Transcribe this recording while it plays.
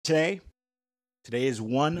today. Today is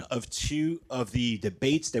one of two of the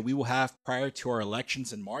debates that we will have prior to our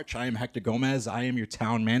elections in March. I am Hector Gomez. I am your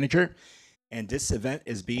town manager, and this event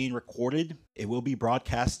is being recorded. It will be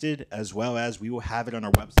broadcasted as well as we will have it on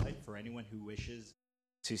our website for anyone who wishes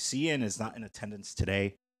to see and is not in attendance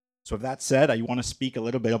today. So, with that said, I want to speak a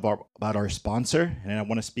little bit about our sponsor, and then I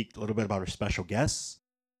want to speak a little bit about our special guests.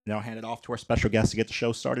 And then I'll hand it off to our special guest to get the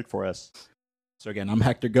show started for us. So again, I'm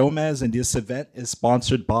Hector Gomez, and this event is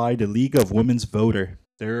sponsored by the League of Women's Voter.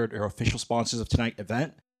 They're our official sponsors of tonight's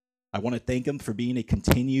event. I want to thank them for being a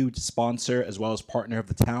continued sponsor as well as partner of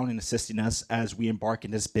the town and assisting us as we embark in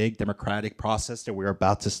this big democratic process that we're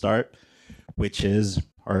about to start, which is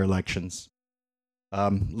our elections. A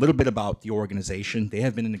little bit about the organization. They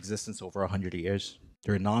have been in existence over 100 years.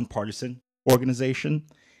 They're a nonpartisan organization,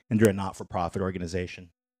 and they're a not-for-profit organization.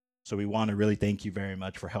 So we want to really thank you very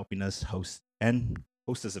much for helping us host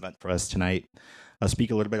this event for us tonight. I'll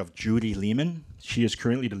speak a little bit of Judy Lehman. She is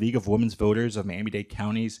currently the League of Women's Voters of Miami-Dade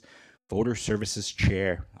County's Voter Services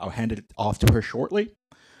Chair. I'll hand it off to her shortly.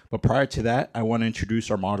 But prior to that, I want to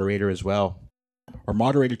introduce our moderator as well. Our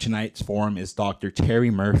moderator tonight's forum is Dr.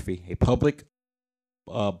 Terry Murphy, a public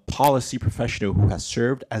policy professional who has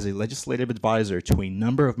served as a legislative advisor to a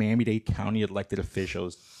number of Miami-Dade County elected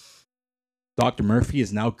officials. Dr. Murphy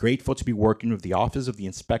is now grateful to be working with the Office of the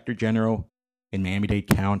Inspector General in Miami-Dade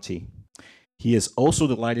County. He is also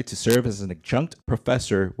delighted to serve as an adjunct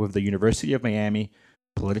professor with the University of Miami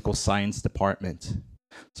Political Science Department.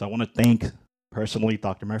 So I want to thank personally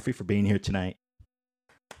Dr. Murphy for being here tonight.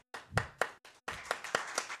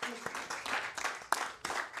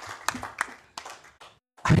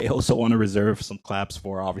 I also want to reserve some claps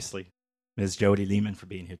for, obviously, Ms. Jody Lehman for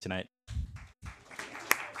being here tonight.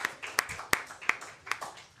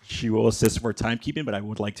 She will assist for timekeeping, but I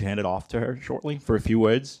would like to hand it off to her shortly for a few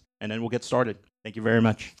words, and then we'll get started. Thank you very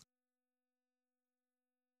much.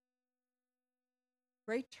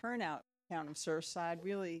 Great turnout, town of Surfside.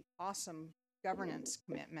 Really awesome governance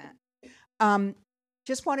commitment.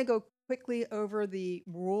 Just want to go quickly over the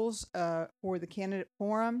rules for the candidate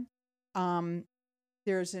forum.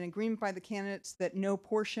 There's an agreement by the candidates that no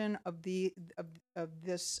portion of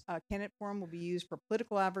this candidate forum will be used for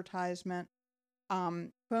political advertisement.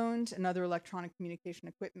 Phones and other electronic communication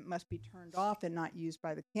equipment must be turned off and not used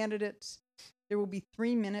by the candidates. There will be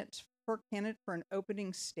 3 minutes per candidate for an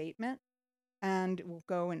opening statement, and it will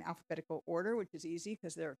go in alphabetical order, which is easy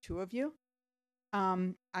because there are two of you.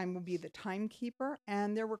 I will be the timekeeper,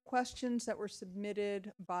 and there were questions that were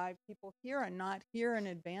submitted by people here and not here in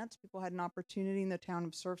advance. People had an opportunity in the town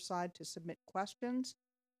of Surfside to submit questions,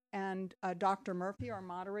 and Dr. Murphy, our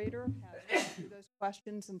moderator, has gone through those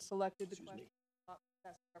questions and selected the questions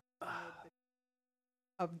best representative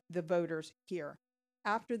of the voters here.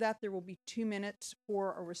 After that, there will be 2 minutes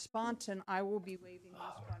for a response, and I will be waving this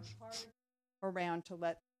one card around to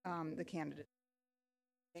let the candidate.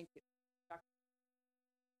 Thank you.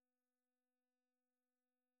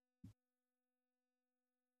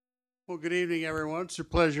 Well, good evening, everyone. It's a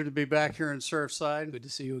pleasure to be back here in Surfside. Good to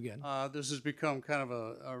see you again. This has become kind of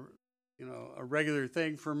a regular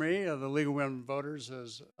thing for me. The League of Women Voters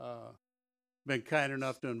has been kind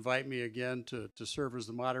enough to invite me again to serve as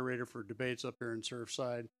the moderator for debates up here in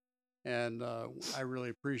Surfside, and I really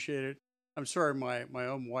appreciate it. I'm sorry my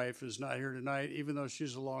own wife is not here tonight, even though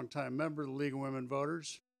she's a longtime member of the League of Women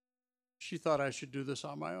Voters. She thought I should do this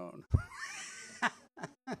on my own.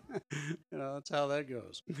 That's how that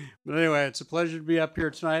goes. But anyway, it's a pleasure to be up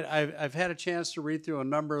here tonight. I've had a chance to read through a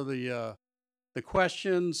number of the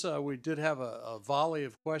questions. We did have a volley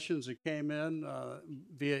of questions that came in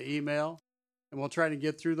via email, and we'll try to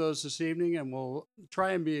get through those this evening, and we'll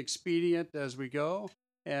try and be expedient as we go.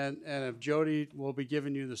 And if Jody will be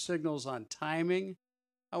giving you the signals on timing,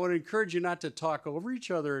 I would encourage you not to talk over each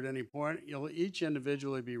other at any point. You'll each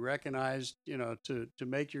individually be recognized, to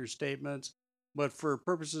make your statements. But for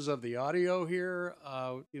purposes of the audio here,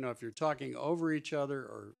 if you're talking over each other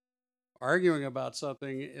or arguing about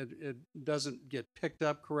something, it doesn't get picked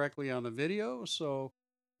up correctly on the video. So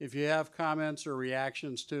if you have comments or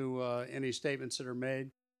reactions to any statements that are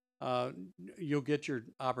made, you'll get your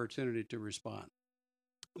opportunity to respond.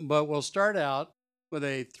 But we'll start out with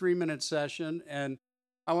a 3-minute session, and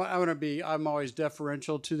I'm always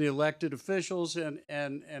deferential to the elected officials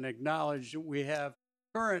and acknowledge we have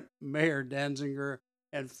current Mayor Denzinger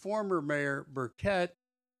and former Mayor Burkett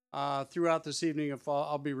throughout this evening.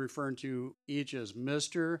 I'll be referring to each as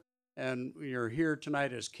Mr., and we are here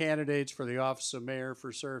tonight as candidates for the office of mayor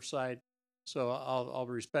for Surfside. So I'll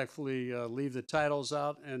respectfully leave the titles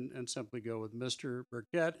out and simply go with Mr.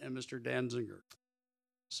 Burkett and Mr. Denzinger.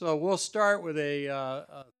 So we'll start with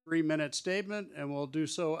a 3-minute statement, and we'll do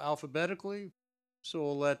so alphabetically. So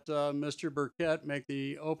we'll let Mr. Burkett make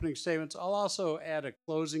the opening statements. I'll also add a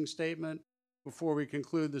closing statement before we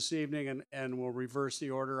conclude this evening, and we'll reverse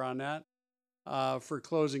the order on that for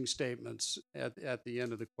closing statements at the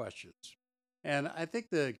end of the questions. And I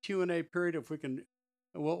think the Q&A period, if we can,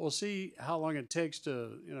 we'll see how long it takes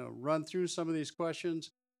to run through some of these questions.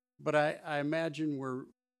 But I imagine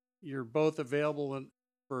you're both available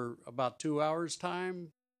for about 2 hours time.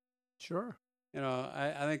 Sure.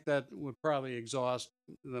 I think that would probably exhaust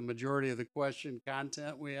the majority of the question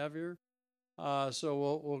content we have here.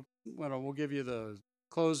 So we'll give you the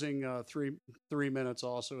closing 3 minutes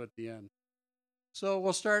also at the end. So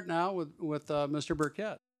we'll start now with Mr.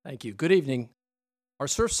 Burkett. Thank you. Good evening. Are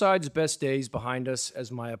Surfside's best days behind us, as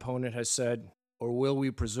my opponent has said, or will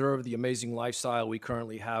we preserve the amazing lifestyle we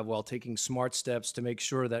currently have while taking smart steps to make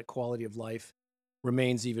sure that quality of life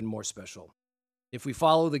remains even more special? If we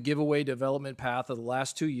follow the giveaway development path of the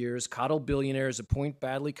last 2 years, coddle billionaires, appoint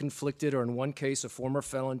badly conflicted or in one case a former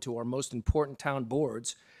felon to our most important town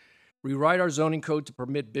boards, rewrite our zoning code to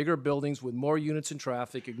permit bigger buildings with more units and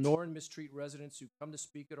traffic, ignore and mistreat residents who come to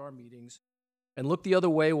speak at our meetings, and look the other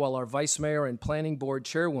way while our vice mayor and planning board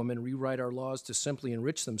chairwoman rewrite our laws to simply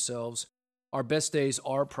enrich themselves, our best days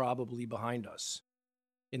are probably behind us.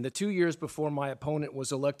 In the 2 years before my opponent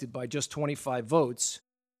was elected by just 25 votes,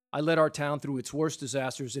 I led our town through its worst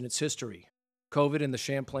disasters in its history, COVID and the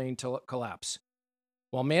Champlain collapse.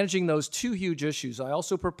 While managing those two huge issues, I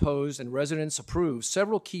also proposed and residents approved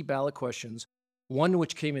several key ballot questions, one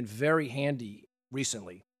which came in very handy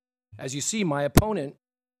recently. As you see, my opponent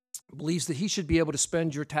believes that he should be able to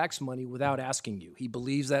spend your tax money without asking you. He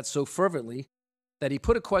believes that so fervently that he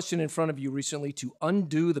put a question in front of you recently to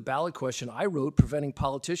undo the ballot question I wrote preventing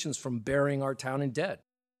politicians from burying our town in debt.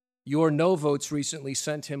 Your no votes recently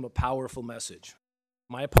sent him a powerful message.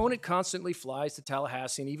 My opponent constantly flies to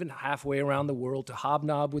Tallahassee and even halfway around the world to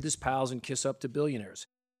hobnob with his pals and kiss up to billionaires.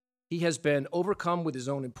 He has been overcome with his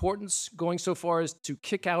own importance, going so far as to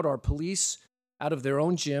kick out our police out of their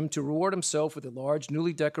own gym to reward himself with a large,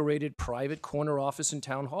 newly decorated private corner office in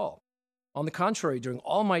Town Hall. On the contrary, during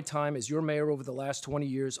all my time as your mayor over the last 20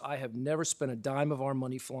 years, I have never spent a dime of our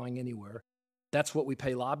money flying anywhere. That's what we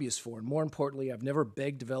pay lobbyists for. And more importantly, I've never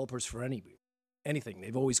begged developers for anything.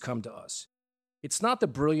 They've always come to us. It's not the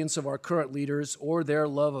brilliance of our current leaders or their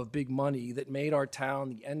love of big money that made our town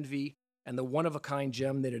the envy and the one-of-a-kind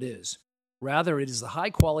gem that it is. Rather, it is the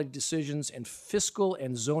high-quality decisions and fiscal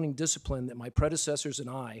and zoning discipline that my predecessors and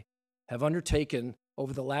I have undertaken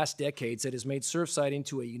over the last decades that has made Surfside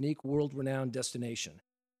into a unique world-renowned destination.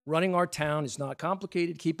 Running our town is not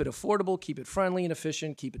complicated. Keep it affordable, keep it friendly and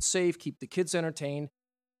efficient, keep it safe, keep the kids entertained,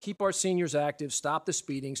 keep our seniors active, stop the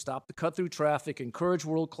speeding, stop the cut-through traffic, encourage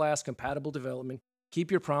world-class compatible development, keep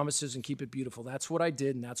your promises, and keep it beautiful. That's what I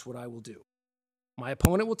did, and that's what I will do. My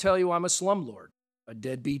opponent will tell you I'm a slumlord, a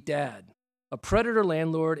deadbeat dad, a predator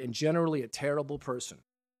landlord, and generally a terrible person.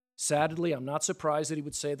 Sadly, I'm not surprised that he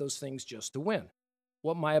would say those things just to win.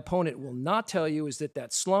 What my opponent will not tell you is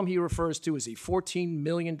that slum he refers to is a $14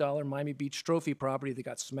 million Miami Beach trophy property that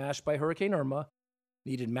got smashed by Hurricane Irma,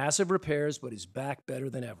 needed massive repairs, but is back better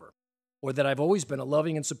than ever. Or that I've always been a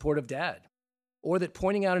loving and supportive dad. Or that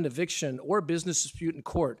pointing out an eviction or a business dispute in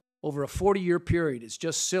court over a 40-year period is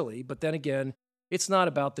just silly, but then again, it's not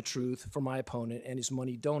about the truth for my opponent and his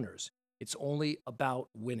money donors. It's only about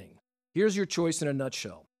winning. Here's your choice in a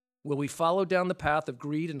nutshell. Will we follow down the path of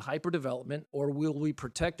greed and hyperdevelopment, or will we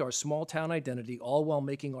protect our small town identity, all while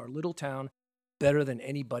making our little town better than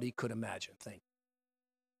anybody could imagine? Thank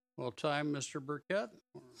you. Well timed, Mr. Burkett.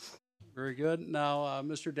 Very good. Now,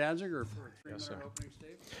 Mr. Danziger for a 3-minute opening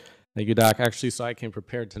statement. Thank you, Doc. Actually, so I came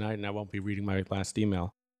prepared tonight, and I won't be reading my last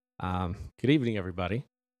email. Good evening, everybody.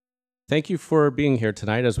 Thank you for being here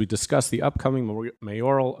tonight as we discuss the upcoming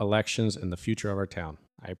mayoral elections and the future of our town.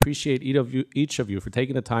 I appreciate each of you for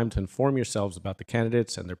taking the time to inform yourselves about the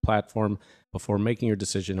candidates and their platform before making your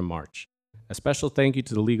decision in March. A special thank you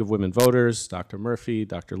to the League of Women Voters, Dr. Murphy,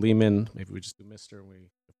 Dr. Lehman, maybe we just do Mr.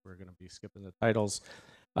 if we're going to be skipping the titles,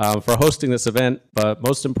 for hosting this event. But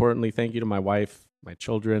most importantly, thank you to my wife, my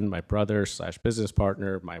children, my brother/business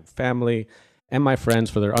partner, my family, and my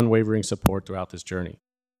friends for their unwavering support throughout this journey.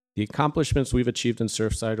 The accomplishments we've achieved in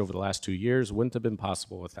Surfside over the last 2 years wouldn't have been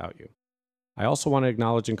possible without you. I also want to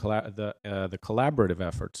acknowledge the collaborative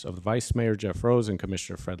efforts of Vice Mayor Jeff Rose and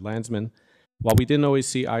Commissioner Fred Landsman. While we didn't always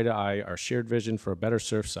see eye to eye, our shared vision for a better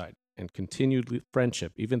Surfside and continued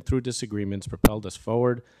friendship, even through disagreements, propelled us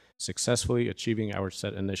forward, successfully achieving our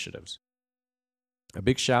set initiatives. A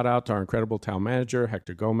big shout out to our incredible town manager,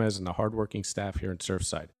 Hector Gomez, and the hardworking staff here in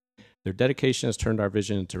Surfside. Their dedication has turned our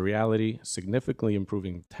vision into reality, significantly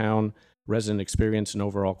improving town, resident experience, and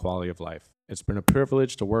overall quality of life. It's been a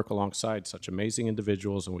privilege to work alongside such amazing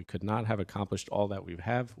individuals, and we could not have accomplished all that we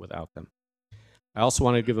have without them. I also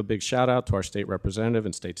want to give a big shout out to our state representative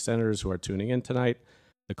and state senators who are tuning in tonight.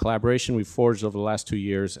 The collaboration we've forged over the last 2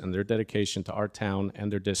 years and their dedication to our town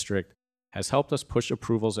and their district has helped us push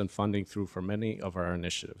approvals and funding through for many of our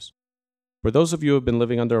initiatives. For those of you who have been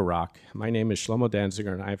living under a rock, my name is Shlomo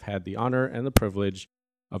Danziger, and I've had the honor and the privilege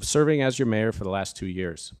of serving as your mayor for the last 2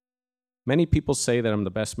 years. Many people say that I'm the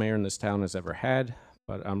best mayor in this town has ever had,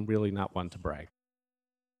 but I'm really not one to brag.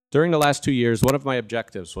 During the last 2 years, one of my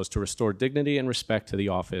objectives was to restore dignity and respect to the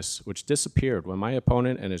office, which disappeared when my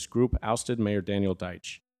opponent and his group ousted Mayor Daniel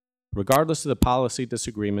Deitch. Regardless of the policy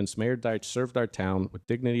disagreements, Mayor Deitch served our town with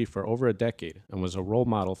dignity for over a decade and was a role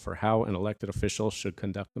model for how an elected official should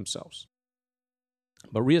conduct themselves.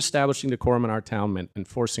 But reestablishing decorum in our town meant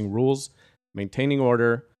enforcing rules, maintaining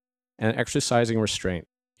order, and exercising restraint,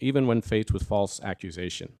 even when faced with false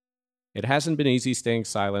accusation. It hasn't been easy staying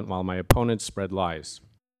silent while my opponents spread lies.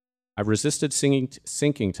 I've resisted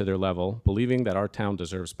sinking to their level, believing that our town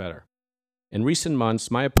deserves better. In recent months,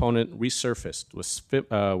 my opponent resurfaced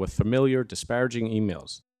with familiar, disparaging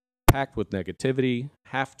emails, packed with negativity,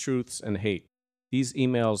 half-truths, and hate. These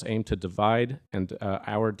emails aim to divide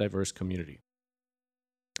our diverse community.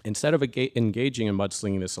 Instead of engaging in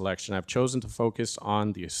mudslinging this election, I've chosen to focus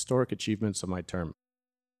on the historic achievements of my term.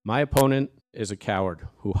 My opponent is a coward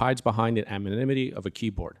who hides behind the anonymity of a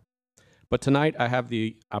keyboard. But tonight, I have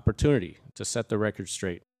the opportunity to set the record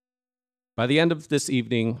straight. By the end of this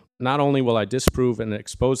evening, not only will I disprove and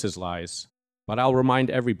expose his lies, but I'll remind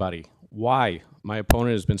everybody why my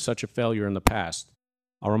opponent has been such a failure in the past.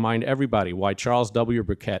 I'll remind everybody why Charles W.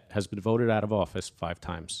 Burkett has been voted out of office 5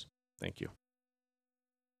 times. Thank you.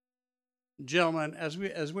 Gentlemen, as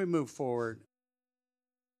we move forward,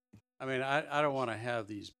 I mean, I don't want to have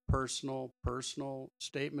these personal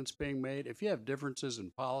statements being made. If you have differences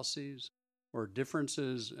in policies or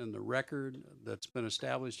differences in the record that's been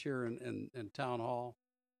established here in Town Hall,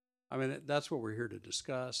 I mean, that's what we're here to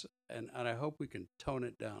discuss, and I hope we can tone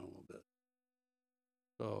it down a little bit.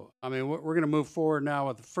 So, I mean, we're going to move forward now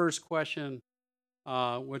with the first question,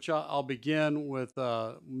 which I'll begin with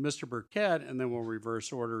Mr. Burkett, and then we'll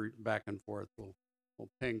reverse order back and forth. We'll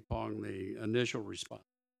ping pong the initial response.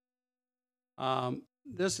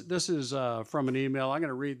 This is from an email. I'm going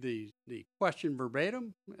to read the question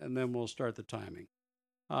verbatim, and then we'll start the timing.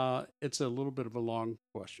 It's a little bit of a long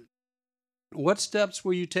question. What steps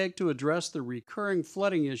will you take to address the recurring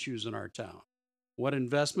flooding issues in our town? What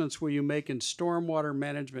investments will you make in stormwater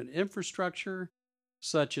management infrastructure,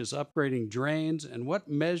 such as upgrading drains? And what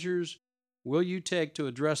measures will you take to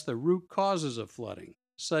address the root causes of flooding,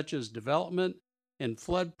 such as development in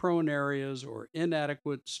flood-prone areas or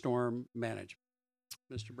inadequate storm management?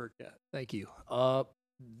 Mr. Burkett. Thank you.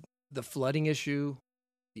 The flooding issue,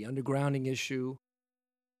 the undergrounding issue,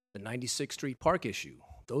 the 96th Street Park issue,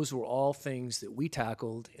 those were all things that we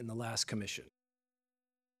tackled in the last commission.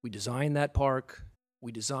 We designed that park,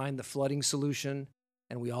 we designed the flooding solution,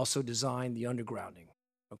 and we also designed the undergrounding.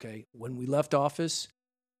 Okay? When we left office,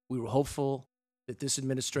 we were hopeful that this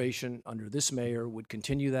administration, under this mayor, would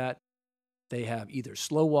continue that. They have either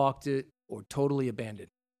slow walked it or totally abandoned.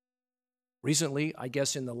 Recently, I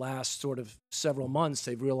guess in the last sort of several months,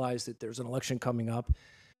 they've realized that there's an election coming up,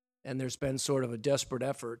 and there's been sort of a desperate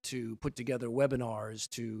effort to put together webinars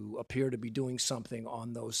to appear to be doing something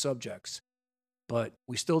on those subjects. But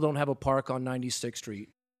we still don't have a park on 96th Street.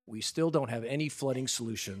 We still don't have any flooding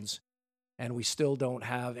solutions, and we still don't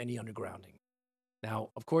have any undergrounding. Now,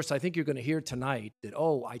 of course, I think you're going to hear tonight that,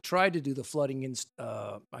 oh, I tried to do the flooding,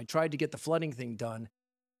 I tried to get the flooding thing done,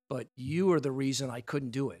 but you are the reason I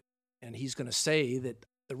couldn't do it. And he's going to say that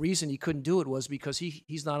the reason he couldn't do it was because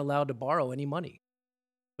he's not allowed to borrow any money.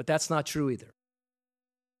 But that's not true either.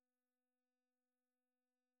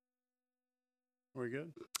 We're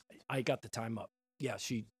good? I got the time up. Yeah,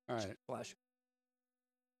 she All right. flashed.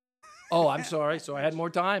 Oh, I'm sorry. So I had more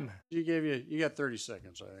time. You got 30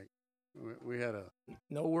 seconds, I think. We had a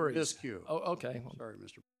No worries. miscue. Oh, okay. Sorry,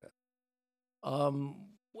 Mr. Burkett.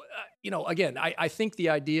 Again, I think the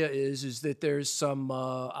idea is that there's some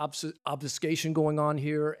obfuscation going on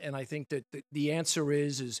here, and I think that the answer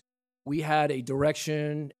is we had a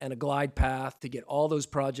direction and a glide path to get all those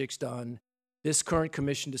projects done. This current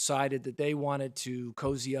commission decided that they wanted to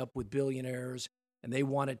cozy up with billionaires, and they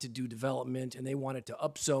wanted to do development, and they wanted to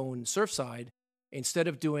upzone Surfside instead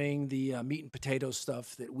of doing the meat and potatoes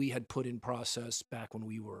stuff that we had put in process back when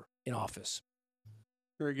we were in office.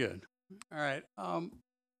 Very good. All right.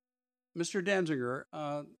 Mr. Danziger,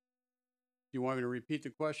 do you want me to repeat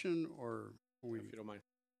the question or If you don't mind.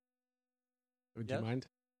 Would Yes? you mind?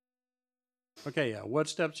 Okay, yeah. What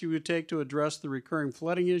steps you would take to address the recurring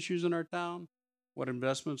flooding issues in our town? What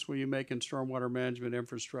investments will you make in stormwater management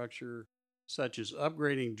infrastructure, such as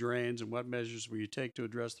upgrading drains, and what measures will you take to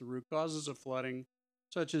address the root causes of flooding,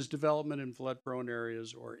 such as development in flood-prone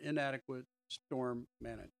areas or inadequate stormwater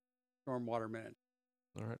management?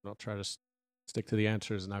 All right, I'll try to stick to the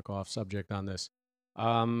answers and not go off subject on this.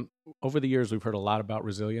 Over the years, we've heard a lot about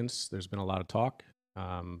resilience. There's been a lot of talk,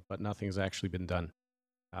 but nothing's actually been done.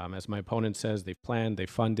 As my opponent says, they've planned, they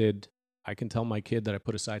funded. I can tell my kid that I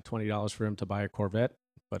put aside $20 for him to buy a Corvette,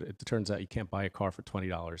 but it turns out you can't buy a car for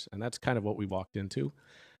 $20. And that's kind of what we walked into.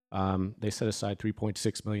 They set aside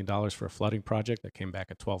 $3.6 million for a flooding project that came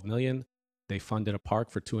back at $12 million. They funded a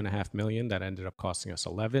park for $2.5 million that ended up costing us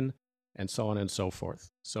 $11 million, and so on and so forth.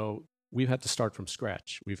 So we've had to start from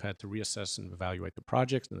scratch. We've had to reassess and evaluate the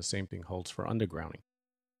projects, and the same thing holds for undergrounding.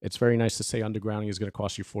 It's very nice to say undergrounding is going to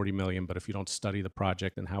cost you $40 million, but if you don't study the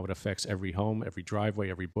project and how it affects every home, every driveway,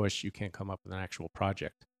 every bush, you can't come up with an actual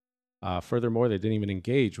project. Furthermore, they didn't even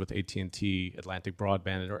engage with AT&T, Atlantic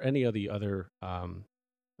Broadband, or any of the other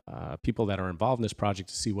people that are involved in this project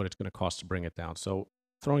to see what it's going to cost to bring it down. So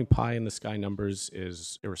throwing pie in the sky numbers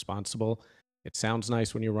is irresponsible. It sounds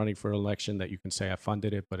nice when you're running for an election that you can say I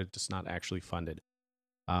funded it, but it's not actually funded.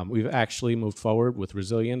 We've actually moved forward with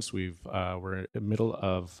resilience. We're in the middle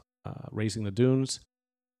of raising the dunes.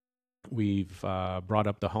 We've brought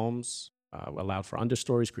up the homes, allowed for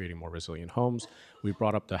understories, creating more resilient homes. We've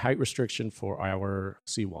brought up the height restriction for our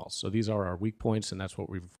seawalls. So these are our weak points, and that's what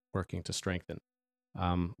we're working to strengthen.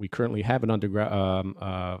 We currently have an underground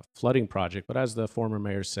flooding project, but as the former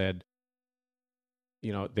mayor said,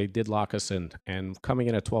 they did lock us in, and coming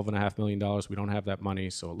in at $12.5 million, we don't have that money,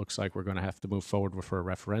 so it looks like we're going to have to move forward for a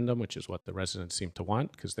referendum, which is what the residents seem to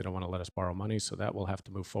want, because they don't want to let us borrow money, so that will have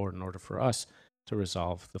to move forward in order for us to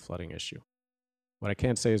resolve the flooding issue. What I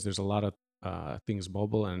can say is there's a lot of things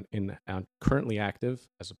mobile and currently active,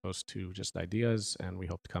 as opposed to just ideas, and we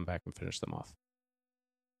hope to come back and finish them off.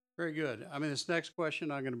 Very good. This next question,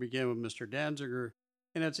 I'm going to begin with Mr. Danziger.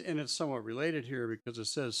 And it's somewhat related here because it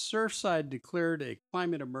says Surfside declared a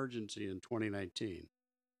climate emergency in 2019.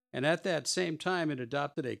 And at that same time, it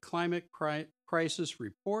adopted a climate crisis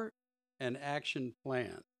report and action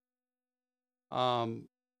plan. According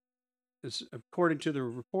to the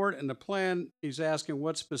report and the plan, he's asking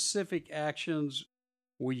what specific actions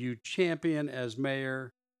will you champion as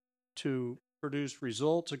mayor to produce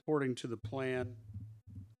results according to the plan,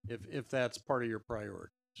 if that's part of your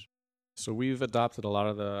priority. So we've adopted a lot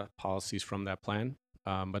of the policies from that plan,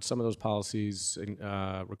 but some of those policies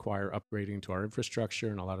require upgrading to our infrastructure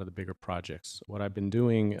and a lot of the bigger projects. What I've been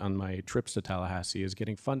doing on my trips to Tallahassee is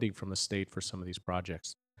getting funding from the state for some of these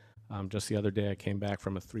projects. Just the other day, I came back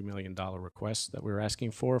from a $3 million request that we were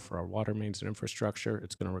asking for our water mains and infrastructure.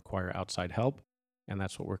 It's going to require outside help, and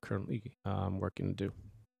that's what we're currently working to do.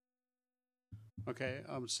 Okay,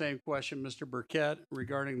 same question, Mr. Burkett,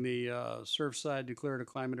 regarding the Surfside declared a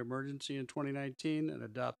climate emergency in 2019 and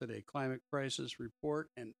adopted a climate crisis report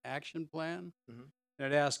and action plan. Mm-hmm. And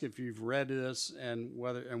I'd ask if you've read this and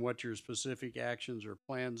what your specific actions or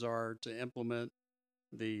plans are to implement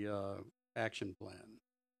the action plan.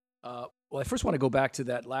 Well, I first want to go back to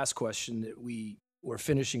that last question that we were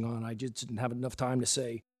finishing on. I just didn't have enough time to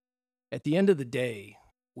say, at the end of the day,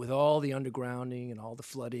 with all the undergrounding and all the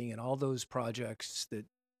flooding and all those projects that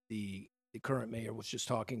the current mayor was just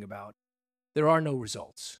talking about, there are no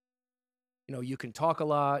results. You can talk a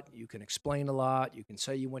lot, you can explain a lot, you can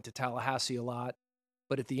say you went to Tallahassee a lot,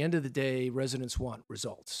 but at the end of the day, residents want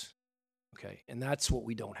results. Okay, and that's what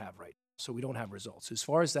we don't have right now. So we don't have results. As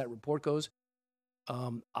far as that report goes,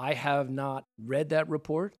 I have not read that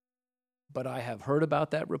report, but I have heard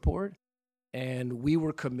about that report, and we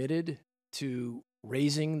were committed to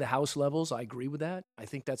raising the house levels. I agree with that. I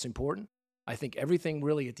think that's important. I think everything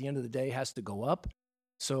really at the end of the day has to go up.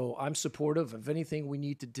 So I'm supportive of anything we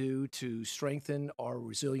need to do to strengthen our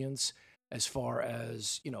resilience as far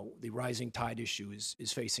as, the rising tide issue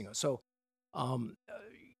is facing us. So,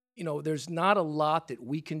 there's not a lot that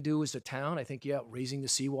we can do as a town. I think, raising the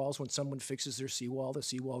seawalls. When someone fixes their seawall, the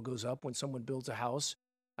seawall goes up. When someone builds a house,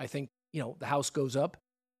 I think, the house goes up.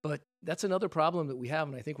 But that's another problem that we have,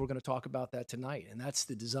 and I think we're going to talk about that tonight, and that's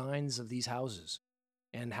the designs of these houses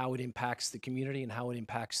and how it impacts the community and how it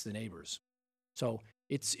impacts the neighbors. So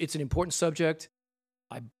it's an important subject.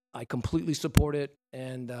 I completely support it,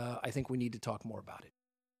 and I think we need to talk more about it.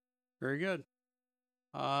 Very good.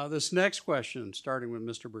 This next question, starting with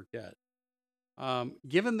Mr. Burkett.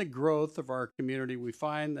 Given the growth of our community, we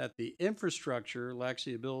find that the infrastructure lacks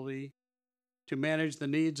the ability to manage the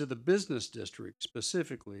needs of the business district,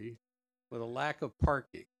 specifically with a lack of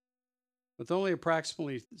parking. With only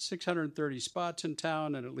approximately 630 spots in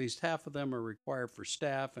town, and at least half of them are required for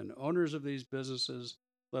staff and owners of these businesses,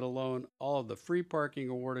 let alone all of the free parking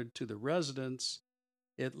awarded to the residents,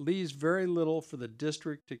 it leaves very little for the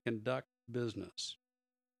district to conduct business.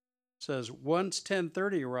 It says once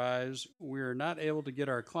 10:30 arrives, we are not able to get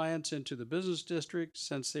our clients into the business district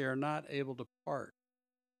since they are not able to park.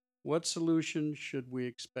 What solution should we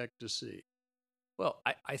expect to see? Well,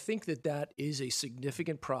 I think that is a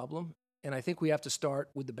significant problem, and I think we have to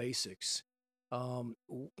start with the basics. In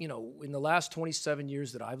the last 27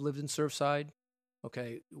 years that I've lived in Surfside,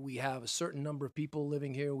 okay, we have a certain number of people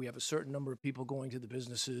living here. We have a certain number of people going to the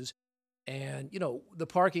businesses. And, the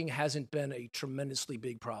parking hasn't been a tremendously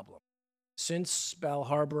big problem. Since Bal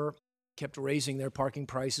Harbor kept raising their parking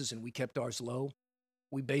prices and we kept ours low,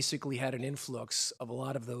 we basically had an influx of a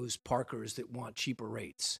lot of those parkers that want cheaper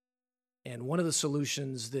rates. And one of the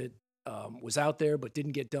solutions that was out there but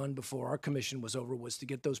didn't get done before our commission was over was to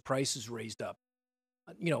get those prices raised up.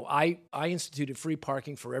 I instituted free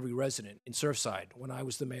parking for every resident in Surfside when I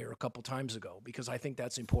was the mayor a couple times ago because I think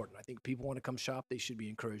that's important. I think people want to come shop, they should be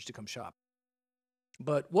encouraged to come shop.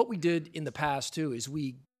 But what we did in the past too is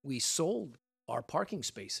we sold our parking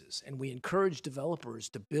spaces and we encouraged developers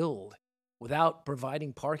to build without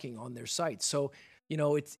providing parking on their sites. So,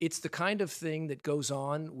 it's the kind of thing that goes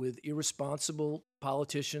on with irresponsible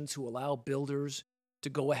politicians who allow builders to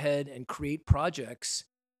go ahead and create projects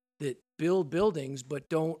that build buildings but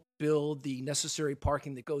don't build the necessary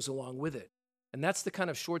parking that goes along with it. And that's the kind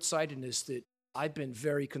of short-sightedness that I've been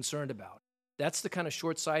very concerned about. That's the kind of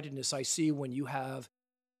short-sightedness I see when you have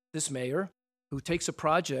this mayor who takes a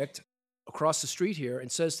project across the street here and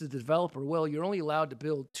says to the developer, well, you're only allowed to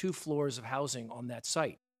build 2 floors of housing on that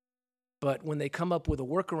site. But when they come up with a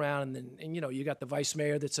workaround, and you got the vice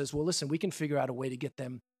mayor that says, well, listen, we can figure out a way to get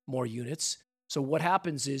them more units. So what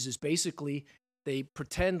happens is basically they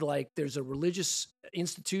pretend like there's a religious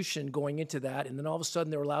institution going into that, and then all of a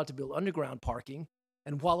sudden they're allowed to build underground parking,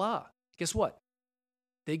 and voila, guess what?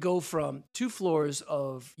 They go from 2 floors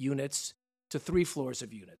of units to 3 floors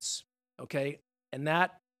of units, okay? And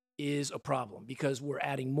that is a problem because we're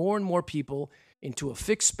adding more and more people into a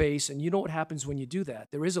fixed space, and you know what happens when you do that?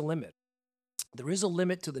 There is a limit. There is a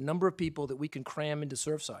limit to the number of people that we can cram into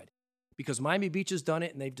Surfside because Miami Beach has done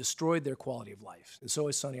it, and they've destroyed their quality of life, and so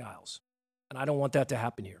has Sunny Isles. And I don't want that to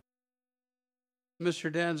happen here. Mr.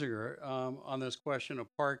 Danziger, on this question of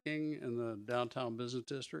parking in the downtown business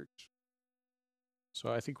districts.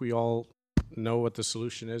 So I think we all know what the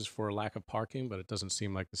solution is for a lack of parking, but it doesn't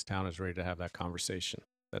seem like this town is ready to have that conversation.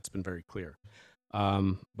 That's been very clear.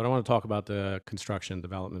 But I want to talk about the construction and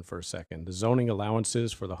development for a second. The zoning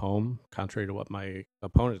allowances for the home, contrary to what my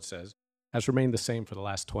opponent says, has remained the same for the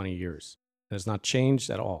last 20 years. It has not changed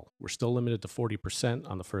at all. We're still limited to 40%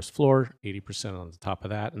 on the first floor, 80% on the top of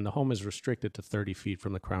that, and the home is restricted to 30 feet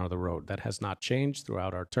from the crown of the road. That has not changed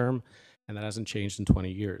throughout our term, and that hasn't changed in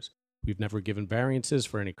 20 years. We've never given variances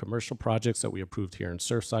for any commercial projects that we approved here in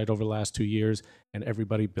Surfside over the last 2 years, and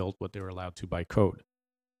everybody built what they were allowed to by code.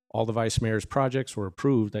 All the vice mayor's projects were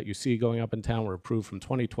approved that you see going up in town were approved from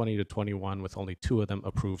 2020 to 21, with only 2 of them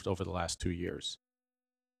approved over the last 2 years.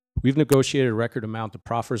 We've negotiated a record amount of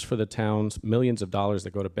proffers for the towns, millions of dollars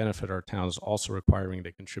that go to benefit our towns, also requiring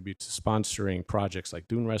they contribute to sponsoring projects like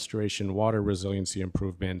dune restoration, water resiliency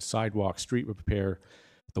improvement, sidewalk, street repair,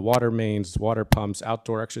 the water mains, water pumps,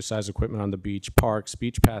 outdoor exercise equipment on the beach, parks,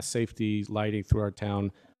 beach path safety, lighting through our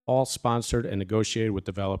town, all sponsored and negotiated with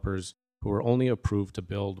developers who were only approved to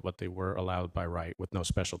build what they were allowed by right with no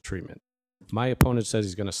special treatment. My opponent says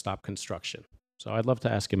he's going to stop construction. So I'd love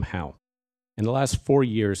to ask him how. In the last 4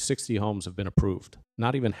 years, 60 homes have been approved.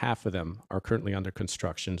 Not even half of them are currently under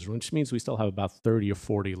construction, which means we still have about 30 or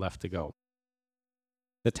 40 left to go.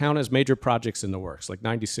 The town has major projects in the works, like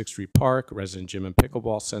 96th Street Park, Resident Gym and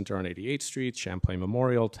Pickleball Center on 88th Street, Champlain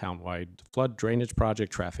Memorial, townwide flood drainage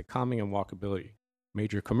project, traffic calming, and walkability.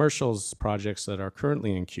 Major commercials projects that are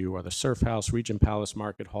currently in queue are the Surf House, Regent Palace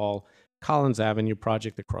Market Hall, Collins Avenue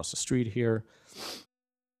project across the street here,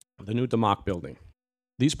 the new DeMock building.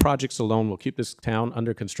 These projects alone will keep this town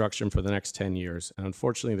under construction for the next 10 years, and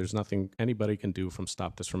unfortunately there's nothing anybody can do to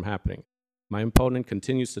stop this from happening. My opponent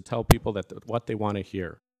continues to tell people what they want to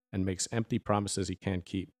hear and makes empty promises he can't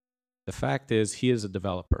keep. The fact is, he is a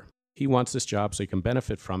developer. He wants this job so he can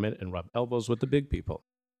benefit from it and rub elbows with the big people.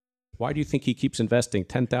 Why do you think he keeps investing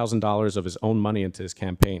 $10,000 of his own money into his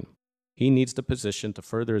campaign? He needs the position to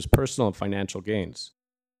further his personal and financial gains.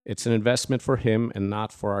 It's an investment for him and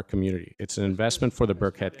not for our community. It's an investment for the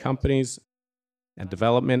Burkhead companies and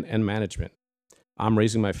development and management. I'm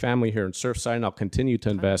raising my family here in Surfside, and I'll continue to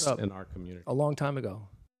invest up. in our community. A long time ago.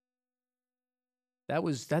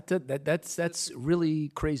 That's really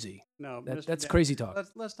crazy. No, That's Mr. crazy Danziger, talk.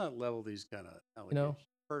 Let's not level these kind of allegations. know,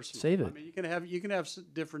 Personally. save I it. mean, you can have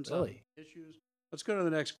different Really? issues. Let's go to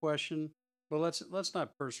the next question. But let's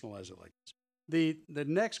not personalize it like this. The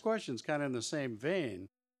next question is kind of in the same vein.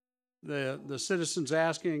 The citizens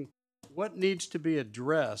asking, what needs to be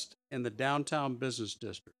addressed in the downtown business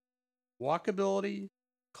district? Walkability,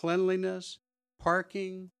 cleanliness,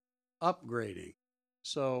 parking, upgrading.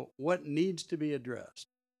 So what needs to be addressed,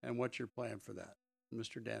 and what's your plan for that,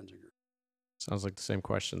 Mr. Danziger? Sounds like the same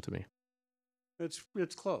question to me.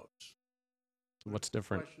 It's close. What's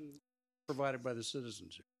different? Question provided by the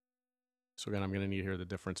citizens here. So again, I'm going to need to hear the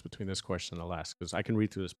difference between this question and the last, because I can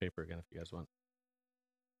read through this paper again if you guys want.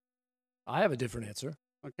 I have a different answer.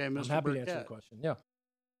 Okay, Mr. I'm happy to answer the Burkett. question. Yeah.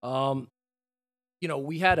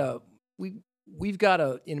 We've got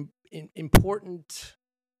an important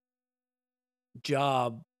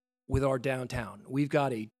job with our downtown. We've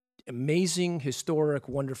got a amazing, historic,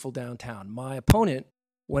 wonderful downtown. My opponent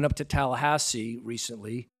went up to Tallahassee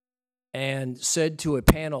recently and said to a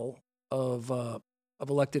panel of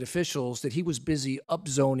elected officials that he was busy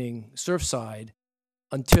upzoning Surfside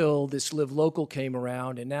until this Live Local came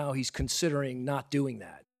around, and now he's considering not doing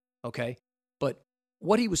that, okay? But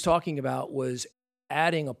what he was talking about was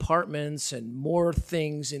adding apartments and more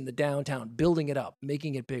things in the downtown, building it up,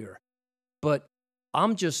 making it bigger. But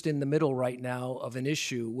I'm just in the middle right now of an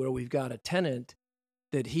issue where we've got a tenant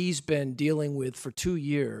that he's been dealing with for 2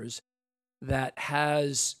 years that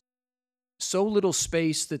has so little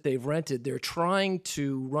space that they've rented. They're trying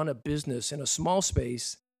to run a business in a small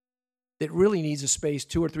space that really needs a space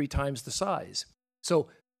 2 or 3 times the size. So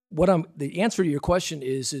the answer to your question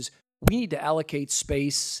is we need to allocate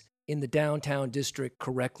space in the downtown district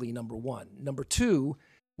correctly, number one. Number two,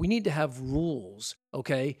 we need to have rules,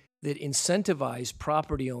 okay, that incentivize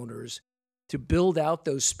property owners to build out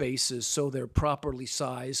those spaces so they're properly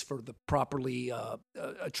sized for the properly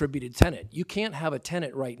attributed tenant. You can't have a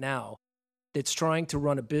tenant right now that's trying to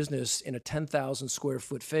run a business in a 10,000 square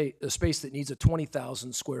foot space that needs a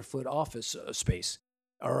 20,000 square foot office space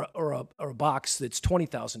or a box that's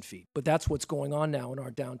 20,000 feet. But that's what's going on now in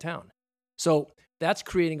our downtown. So that's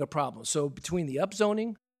creating a problem. So between the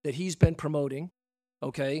upzoning that he's been promoting,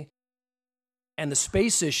 okay, and the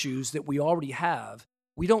space issues that we already have,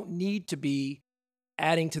 we don't need to be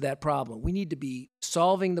adding to that problem. We need to be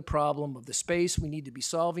solving the problem of the space. We need to be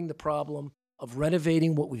solving the problem of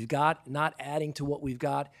renovating what we've got, not adding to what we've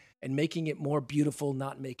got, and making it more beautiful,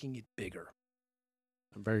 not making it bigger.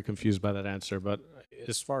 I'm very confused by that answer, but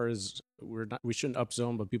as far as we shouldn't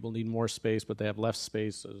upzone, but people need more space, but they have less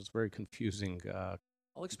space. So it's very confusing.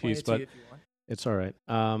 I'll explain it to you if you want. It's all right.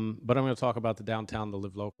 But I'm going to talk about the downtown, the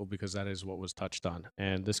Live Local, because that is what was touched on.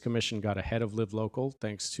 And this commission got ahead of Live Local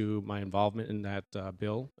thanks to my involvement in that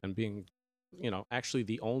bill and being, actually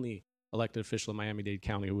the only elected official in Miami-Dade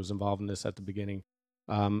County who was involved in this at the beginning.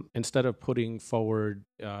 Instead of putting forward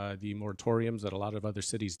the moratoriums that a lot of other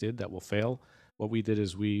cities did that will fail, what we did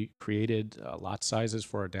is we created lot sizes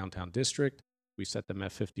for our downtown district. We set them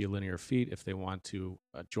at 50 linear feet. If they want to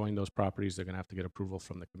join those properties, they're going to have to get approval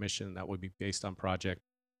from the commission. That would be based on project.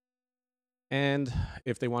 And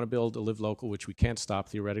if they want to build a Live Local, which we can't stop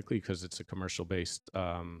theoretically because it's a commercial-based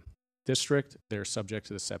district, they're subject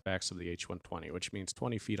to the setbacks of the H120, which means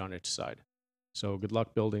 20 feet on each side. So good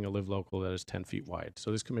luck building a Live Local that is 10 feet wide.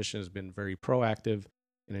 So this commission has been very proactive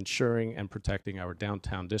in ensuring and protecting our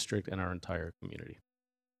downtown district and our entire community.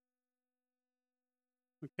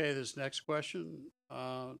 Okay, this next question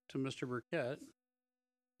to Mr. Burkett.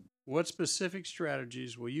 What specific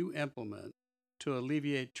strategies will you implement to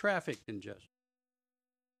alleviate traffic congestion?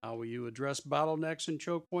 How will you address bottlenecks and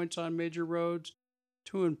choke points on major roads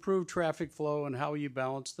to improve traffic flow, and how will you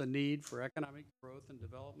balance the need for economic growth and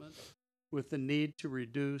development with the need to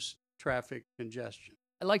reduce traffic congestion?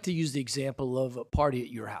 I like to use the example of a party at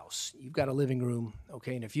your house. You've got a living room,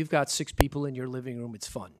 okay, and if you've got 6 people in your living room, it's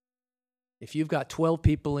fun. If you've got 12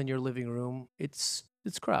 people in your living room, it's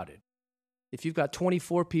crowded. If you've got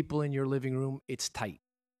 24 people in your living room, it's tight.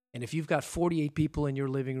 And if you've got 48 people in your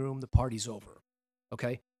living room, the party's over,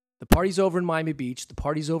 okay? The party's over in Miami Beach, the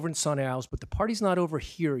party's over in Sun Isles, but the party's not over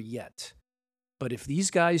here yet. But if these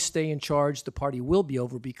guys stay in charge, the party will be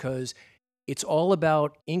over, because it's all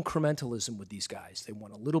about incrementalism with these guys. They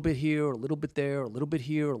want a little bit here, a little bit there, a little bit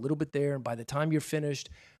here, a little bit there, and by the time you're finished,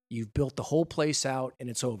 you've built the whole place out and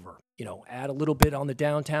it's over. Add a little bit on the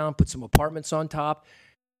downtown, put some apartments on top.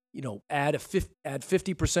 add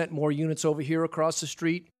 50% more units over here across the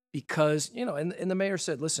street because, and the mayor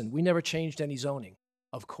said, listen, we never changed any zoning.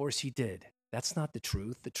 Of course he did. That's not the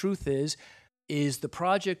truth. The truth is the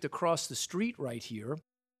project across the street right here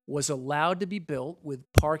was allowed to be built with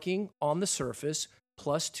parking on the surface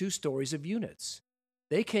plus 2 stories of units.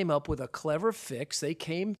 They came up with a clever fix. They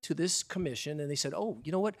came to this commission and they said, oh,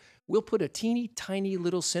 you know what? We'll put a teeny tiny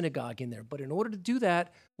little synagogue in there. But in order to do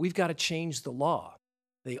that, we've got to change the law.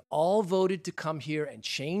 They all voted to come here and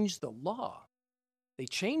change the law. They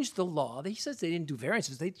changed the law. He says they didn't do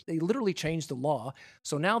variances. They literally changed the law.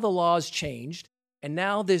 So now the law's changed. And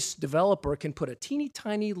now this developer can put a teeny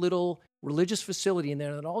tiny little religious facility in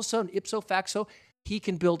there. And all of a sudden, ipso facto, he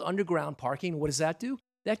can build underground parking. What does that do?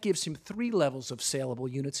 That gives him 3 levels of saleable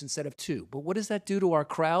units instead of 2. But what does that do to our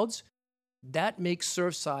crowds? That makes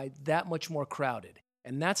Surfside that much more crowded.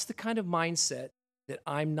 And that's the kind of mindset that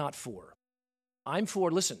I'm not for. I'm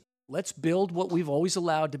for, listen, let's build what we've always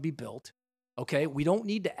allowed to be built. Okay? We don't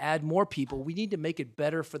need to add more people. We need to make it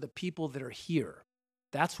better for the people that are here.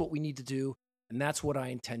 That's what we need to do. And that's what I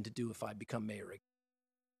intend to do if I become mayor again.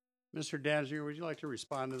 Mr. Danziger, would you like to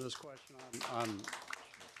respond to this question on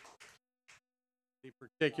the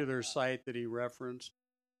particular site that he referenced?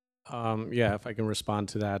 Yeah, if I can respond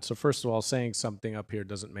to that. So first of all, saying something up here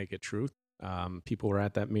doesn't make it truth. People were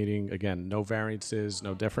at that meeting. Again, no variances,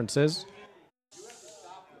 no differences.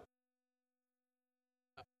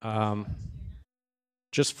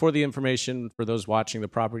 Just for the information, for those watching, the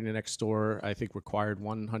property next door, I think required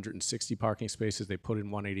 160 parking spaces. They put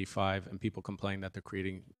in 185, and people complain that they're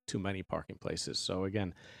creating too many parking places. So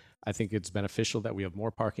again, I think it's beneficial that we have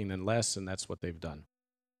more parking than less, and that's what they've done.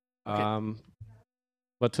 Okay.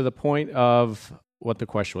 But to the point of what the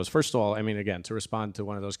question was, first of all, I mean, again, to respond to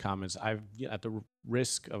one of those comments, at the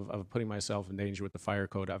risk of putting myself in danger with the fire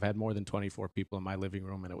code, I've had more than 24 people in my living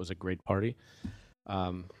room, and it was a great party.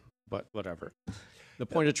 But whatever. The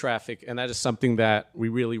point of traffic, and that is something that we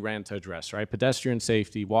really ran to address, right? Pedestrian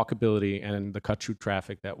safety, walkability, and the cut-through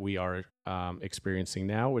traffic that we are experiencing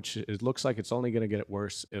now, which it looks like it's only going to get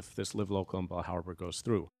worse if this Live Local in Bal Harbour goes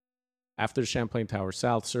through. After Champlain Tower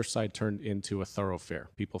South, Surfside turned into a thoroughfare.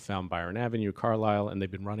 People found Byron Avenue, Carlisle, and they've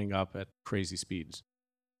been running up at crazy speeds.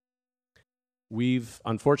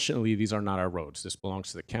 Unfortunately, these are not our roads. This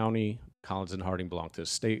belongs to the county. Collins and Harding belong to the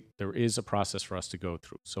state. There is a process for us to go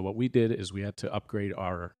through. So what we did is we had to upgrade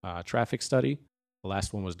our traffic study. The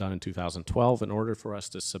last one was done in 2012. In order for us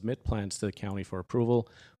to submit plans to the county for approval,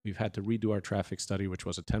 we've had to redo our traffic study, which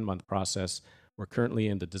was a 10-month process. We're currently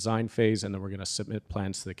in the design phase, and then we're going to submit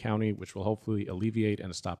plans to the county, which will hopefully alleviate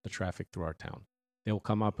and stop the traffic through our town. They will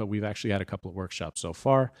come up, but we've actually had a couple of workshops so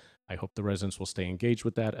far. I hope the residents will stay engaged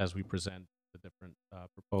with that as we present the different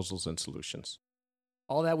proposals and solutions.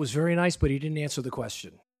 All that was very nice, but he didn't answer the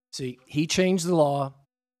question. See, he changed the law.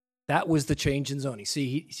 That was the change in zoning.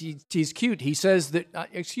 See, he's cute. He says that,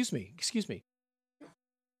 excuse me.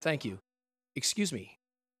 Thank you. Excuse me.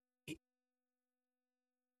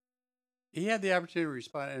 He had the opportunity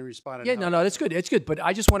to respond. Yeah, no, that's good. It's good. But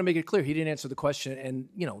I just want to make it clear he didn't answer the question, and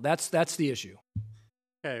that's the issue.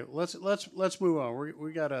 Okay, let's move on.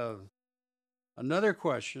 We got another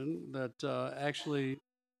question that actually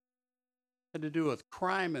had to do with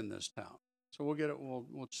crime in this town. So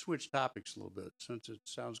we'll switch topics a little bit since it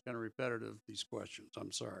sounds kind of repetitive, these questions.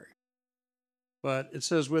 I'm sorry. But it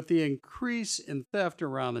says, with the increase in theft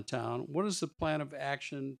around the town, what is the plan of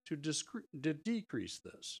action to decrease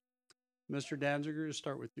this? Mr. Danziger, to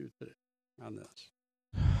start with you today on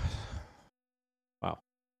this. Wow.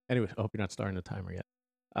 Anyway, I hope you're not starting the timer yet.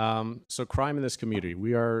 So crime in this community.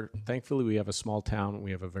 Thankfully, we have a small town.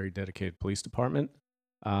 We have a very dedicated police department.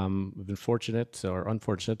 We've been fortunate or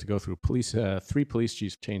unfortunate to go through 3 police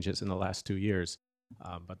chief changes in the last 2 years,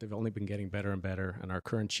 but they've only been getting better and better, and our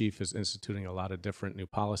current chief is instituting a lot of different new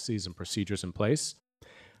policies and procedures in place.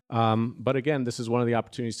 But again, this is one of the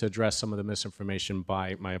opportunities to address some of the misinformation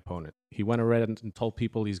by my opponent. He went ahead and told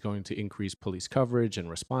people he's going to increase police coverage and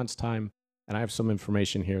response time, and I have some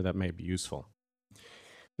information here that may be useful.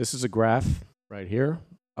 This is a graph right here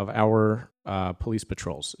of our police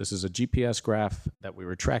patrols. This is a GPS graph that we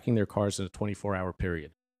were tracking their cars in a 24-hour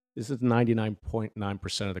period. This is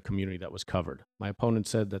 99.9% of the community that was covered. My opponent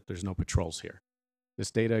said that there's no patrols here. This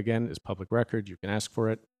data, again, is public record. You can ask for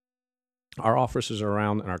it. Our officers are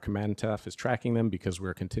around, and our command staff is tracking them because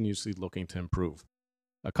we're continuously looking to improve.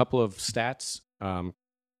 A couple of stats.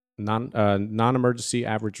 Non-emergency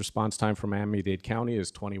average response time for Miami-Dade County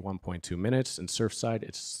is 21.2 minutes. In Surfside,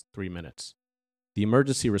 it's 3 minutes. The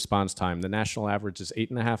emergency response time, the national average is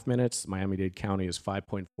 8.5 minutes. Miami-Dade County is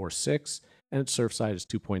 5.46, and Surfside is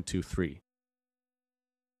 2.23.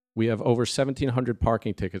 We have over 1,700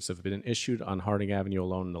 parking tickets that have been issued on Harding Avenue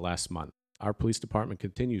alone in the last month. Our police department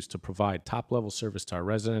continues to provide top-level service to our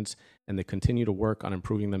residents, and they continue to work on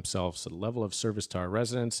improving themselves, so the level of service to our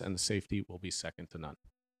residents and the safety will be second to none.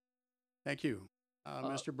 Thank you.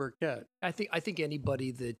 Mr. Burkett. I think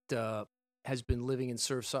anybody that has been living in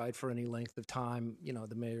Surfside for any length of time, you know,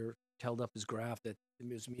 the mayor held up his graph that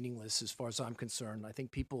it was meaningless as far as I'm concerned. I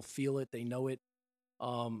think people feel it, they know it.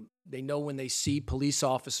 They know when they see police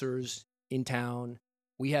officers in town.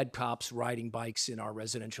 We had cops riding bikes in our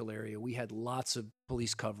residential area. We had lots of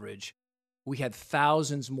police coverage. We had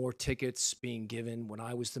thousands more tickets being given when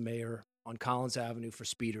I was the mayor on Collins Avenue for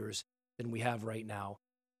speeders than we have right now.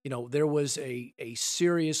 You know, there was a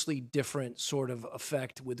seriously different sort of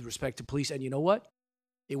effect with respect to police. And you know what?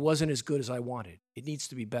 It wasn't as good as I wanted. It needs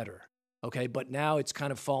to be better. Okay. But now it's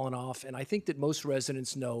kind of fallen off. And I think that most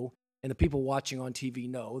residents know, and the people watching on TV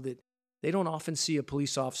know, that they don't often see a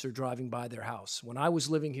police officer driving by their house. When I was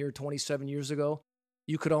living here 27 years ago,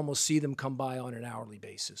 you could almost see them come by on an hourly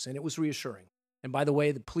basis, and it was reassuring. And by the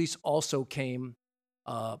way, the police also came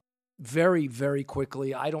very, very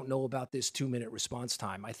quickly. I don't know about this 2-minute response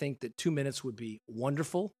time. I think that 2 minutes would be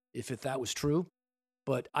wonderful if that was true,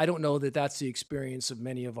 but I don't know that that's the experience of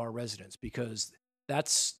many of our residents, because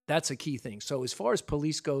that's a key thing. So as far as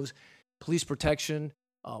police goes, police protection,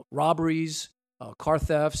 robberies, car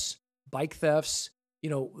thefts, bike thefts, you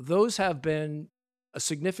know, those have been a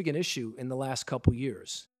significant issue in the last couple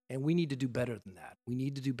years, and we need to do better than that. We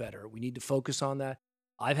need to do better. We need to focus on that.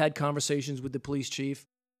 I've had conversations with the police chief.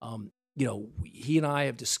 You know, he and I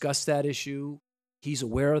have discussed that issue. He's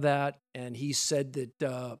aware of that, and he said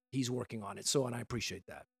that he's working on it. So, and I appreciate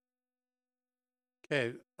that.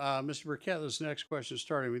 Okay, Mr. Burkett, this next question,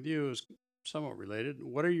 starting with you, is somewhat related.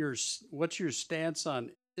 What's your stance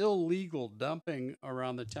on illegal dumping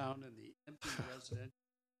around the town in the empty residential?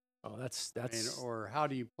 Oh, that's or how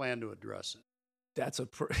do you plan to address it? That's a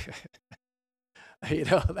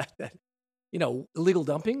you know, illegal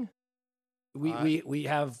dumping. We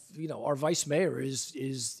have, you know, our vice mayor is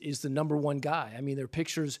the number one guy. I mean, there are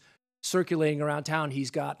pictures circulating around town.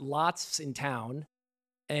 He's got lots in town,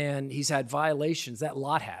 and he's had violations. That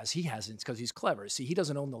lot he hasn't, because he's clever. See, he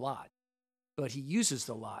doesn't own the lot, but he uses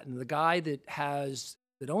the lot, and the guy that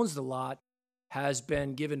owns the lot has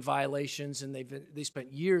been given violations, and they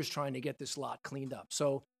spent years trying to get this lot cleaned up.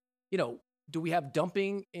 So, you know, do we have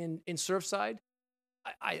dumping in Surfside?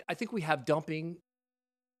 I think we have dumping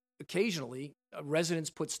occasionally. Residents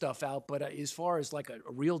put stuff out, but as far as like a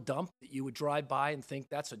real dump that you would drive by and think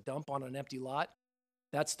that's a dump on an empty lot,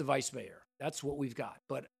 that's the vice mayor. That's what we've got.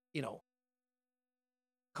 But, you know,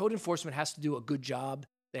 code enforcement has to do a good job.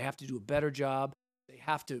 They have to do a better job. They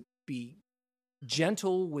have to be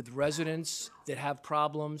gentle with residents that have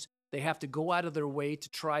problems. They have to go out of their way to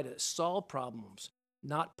try to solve problems,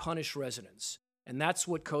 not punish residents. And that's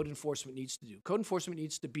what code enforcement needs to do. Code enforcement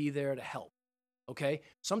needs to be there to help. Okay?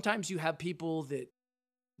 Sometimes you have people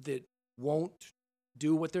that won't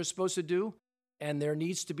do what they're supposed to do, and there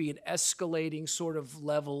needs to be an escalating sort of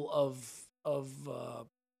level of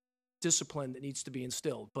discipline that needs to be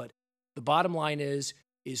instilled. But the bottom line is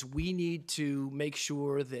we need to make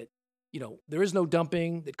sure that, you know, there is no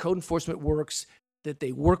dumping, that code enforcement works, that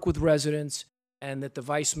they work with residents, and that the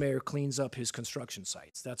vice mayor cleans up his construction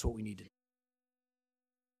sites. That's what we need to do.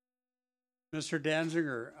 Mr.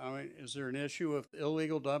 Danziger, I mean, is there an issue with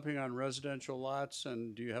illegal dumping on residential lots,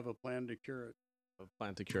 and do you have a plan to cure it? A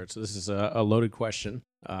plan to cure it. So this is a loaded question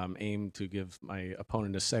aimed to give my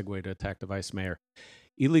opponent a segue to attack the vice mayor.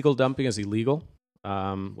 Illegal dumping is illegal.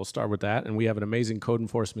 We'll start with that. And we have an amazing code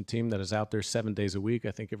enforcement team that is out there 7 days a week.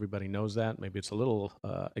 I think everybody knows that. Maybe it's a little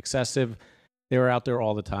excessive. They're out there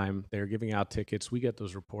all the time. They're giving out tickets. We get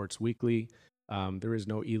those reports weekly. There is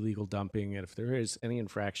no illegal dumping. And if there is any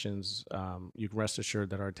infractions, you can rest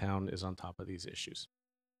assured that our town is on top of these issues.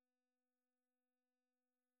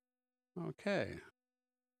 Okay.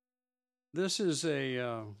 This is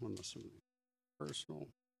personal.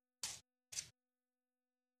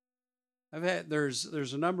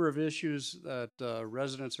 There's a number of issues that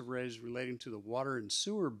residents have raised relating to the water and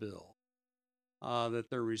sewer bill that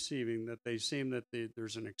they're receiving, that they seem that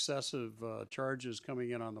there's an excessive charges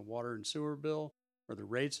coming in on the water and sewer bill, or the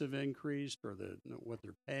rates have increased, or what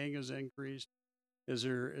they're paying has increased. Is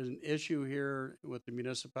there an issue here with the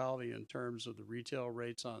municipality in terms of the retail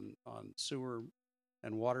rates on sewer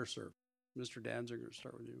and water service? Mr. Danziger,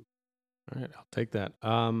 start with you. All right, I'll take that.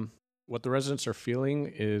 What the residents are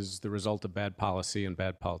feeling is the result of bad policy and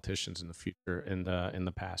bad politicians in the future, in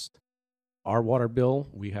the past. Our water bill,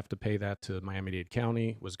 we have to pay that to Miami-Dade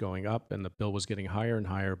County, was going up, and the bill was getting higher and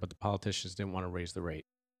higher, but the politicians didn't want to raise the rate.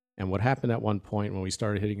 And what happened at one point when we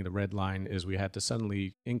started hitting the red line is we had to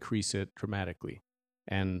suddenly increase it dramatically.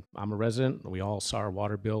 And I'm a resident. We all saw our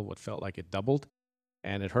water bill, what felt like it doubled,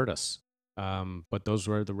 and it hurt us. But those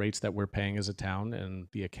were the rates that we're paying as a town, and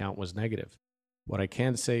the account was negative. What I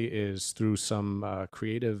can say is through some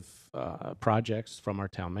creative projects from our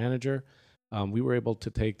town manager, we were able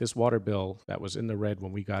to take this water bill that was in the red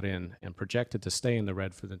when we got in and projected to stay in the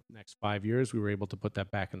red for the next 5 years. We were able to put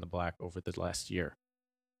that back in the black over the last year.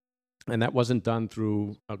 And that wasn't done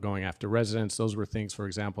through going after residents. Those were things, for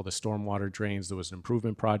example, the stormwater drains. There was an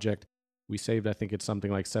improvement project. We saved, I think it's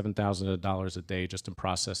something like $7,000 a day just in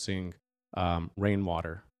processing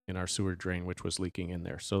rainwater in our sewer drain, which was leaking in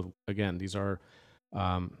there. So again, these are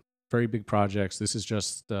very big projects. This is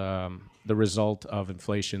just the result of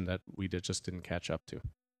inflation that we just didn't catch up to.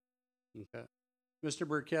 Okay. Mr.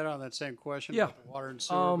 Burkett, on that same question Yeah. about the water and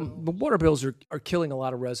sewer bill? The water bills are killing a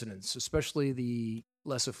lot of residents, especially the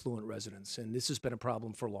less affluent residents, and this has been a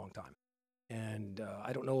problem for a long time. And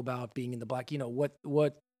I don't know about being in the black. You know,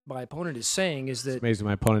 what my opponent is saying is that... It's amazing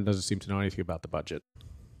my opponent doesn't seem to know anything about the budget.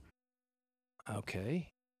 Okay.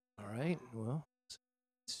 All right. Well,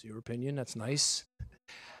 it's your opinion. That's nice.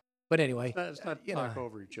 But anyway... Let's not you talk know,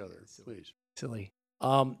 over each other, please. silly.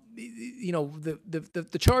 You know,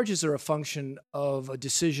 the charges are a function of a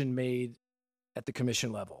decision made at the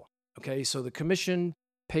commission level. Okay, so the commission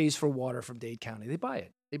pays for water from Dade County. They buy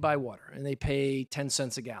it. They buy water, and they pay 10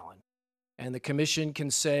 cents a gallon. And the commission can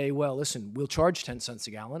say, well, listen, we'll charge 10 cents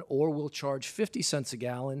a gallon, or we'll charge 50 cents a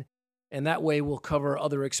gallon, and that way we'll cover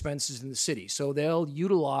other expenses in the city. So they'll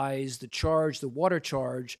utilize the water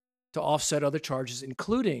charge, to offset other charges,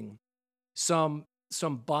 including some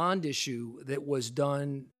bond issue that was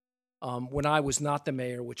done when I was not the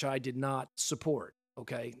mayor, which I did not support.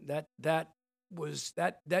 Okay, that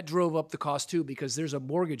drove up the cost too, because there's a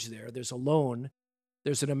mortgage there, there's a loan,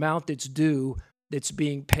 there's an amount that's due that's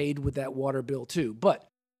being paid with that water bill too. But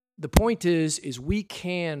the point is we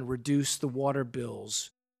can reduce the water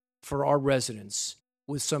bills for our residents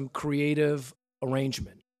with some creative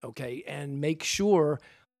arrangement, okay, and make sure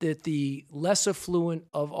that the less affluent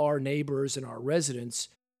of our neighbors and our residents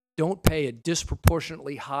don't pay a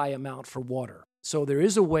disproportionately high amount for water. So there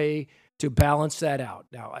is a way to balance that out.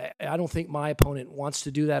 Now, I don't think my opponent wants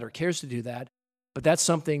to do that or cares to do that, but that's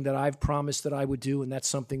something that I've promised that I would do, and that's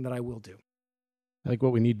something that I will do. I think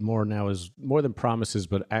what we need more now is more than promises,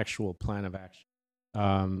 but actual plan of action.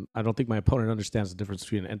 I don't think my opponent understands the difference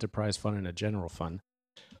between an enterprise fund and a general fund.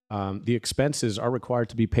 The expenses are required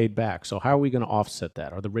to be paid back. So how are we going to offset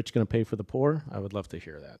that? Are the rich going to pay for the poor? I would love to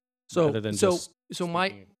hear that. So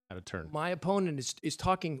My opponent is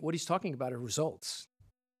talking. What he's talking about are results,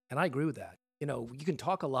 and I agree with that. You know, you can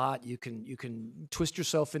talk a lot, you can twist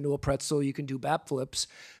yourself into a pretzel, you can do bat flips,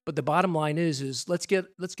 but the bottom line is let's get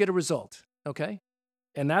a result, okay?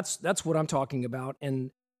 And that's what I'm talking about.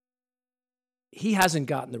 And he hasn't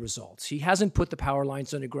gotten the results. He hasn't put the power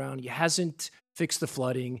lines underground. He hasn't fixed the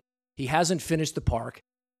flooding. He hasn't finished the park,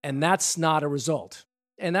 and that's not a result.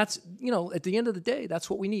 And that's, you know, at the end of the day, that's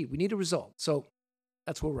what we need. We need a result. So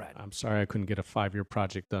that's where we're at. I'm sorry I couldn't get a 5-year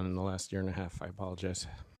project done in the last year and a half. I apologize.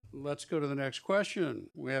 Let's go to the next question.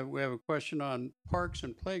 We have a question on parks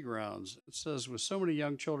and playgrounds. It says, with so many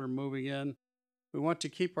young children moving in, we want to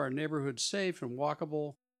keep our neighborhood safe and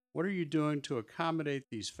walkable. What are you doing to accommodate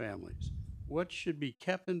these families? What should be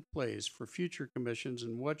kept in place for future commissions,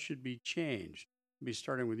 and what should be changed? I'll be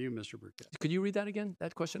starting with you, Mr. Burkett. Could you read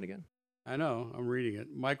that question again? I know, I'm reading it.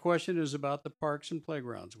 My question is about the parks and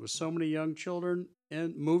playgrounds. With so many young children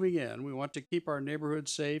moving in, we want to keep our neighborhood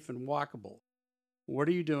safe and walkable. What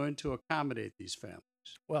are you doing to accommodate these families?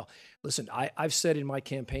 Well, listen, I've said in my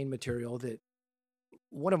campaign material that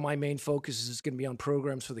one of my main focuses is going to be on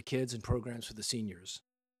programs for the kids and programs for the seniors.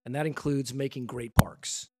 And that includes making great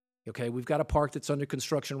parks. Okay, we've got a park that's under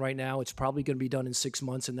construction right now. It's probably going to be done in 6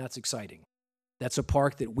 months, and that's exciting. That's a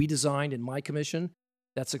park that we designed in my commission.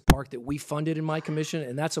 That's a park that we funded in my commission,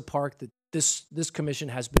 and that's a park that this commission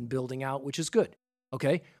has been building out, which is good.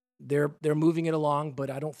 Okay, they're moving it along,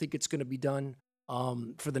 but I don't think it's going to be done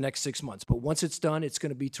for the next 6 months. But once it's done, it's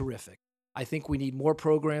going to be terrific. I think we need more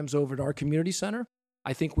programs over at our community center.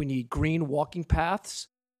 I think we need green walking paths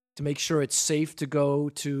to make sure it's safe to go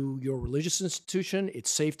to your religious institution,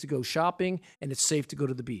 it's safe to go shopping, and it's safe to go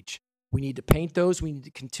to the beach. We need to paint those. We need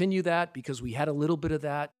to continue that because we had a little bit of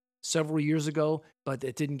that several years ago, but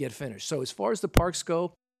it didn't get finished. So as far as the parks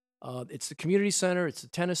go, it's the community center, it's the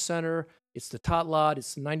tennis center, it's the Tot Lot,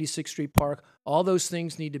 it's the 96th Street Park. All those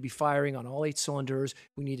things need to be firing on all 8 cylinders.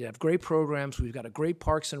 We need to have great programs. We've got a great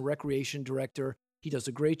parks and recreation director He does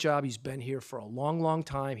a great job. He's been here for a long, long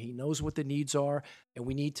time. He knows what the needs are, and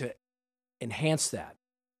we need to enhance that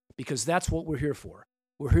because that's what we're here for.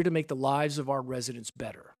 We're here to make the lives of our residents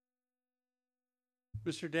better.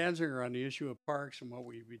 Mr. Danziger, on the issue of parks and what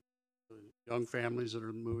we young families that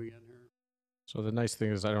are moving in here. So the nice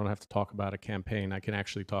thing is I don't have to talk about a campaign. I can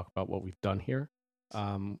actually talk about what we've done here.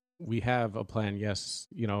 We have a plan, yes.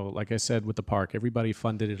 You know, like I said with the park, everybody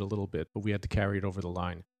funded it a little bit, but we had to carry it over the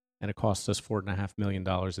line. And it cost us $4.5 million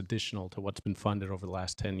additional to what's been funded over the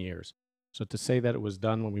last 10 years. So to say that it was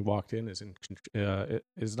done when we walked in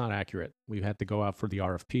is not accurate. We had to go out for the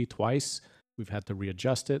RFP twice. We've had to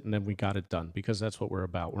readjust it, and then we got it done because that's what we're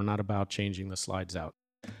about. We're not about changing the slides out.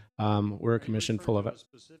 We're a commission full of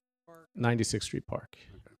 96th Street Park.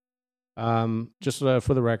 Just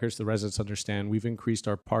for the records, the residents understand, we've increased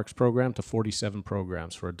our parks program to 47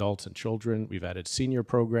 programs for adults and children. We've added senior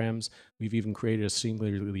programs. We've even created a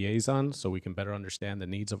senior liaison so we can better understand the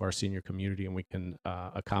needs of our senior community and we can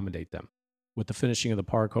accommodate them. With the finishing of the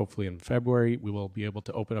park, hopefully in February, we will be able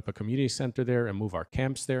to open up a community center there and move our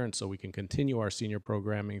camps there, and so we can continue our senior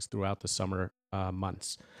programmings throughout the summer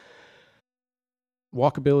months.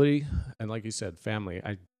 Walkability, and like you said, family.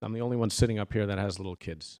 I'm the only one sitting up here that has little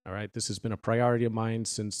kids, all right? This has been a priority of mine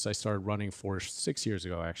since I started running for 6 years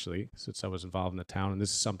ago, actually, since I was involved in the town, and this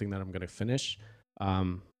is something that I'm going to finish.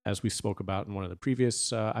 As we spoke about in one of the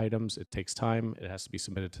previous items, it takes time. It has to be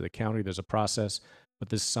submitted to the county. There's a process, but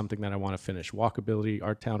this is something that I want to finish. Walkability,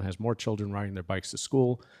 our town has more children riding their bikes to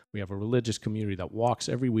school. We have a religious community that walks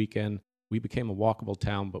every weekend. We became a walkable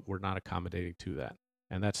town, but we're not accommodating to that,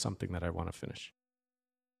 and that's something that I want to finish.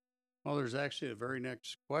 Well, there's actually a very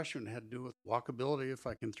next question that had to do with walkability, if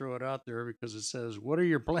I can throw it out there, because it says, what are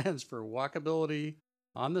your plans for walkability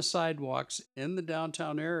on the sidewalks in the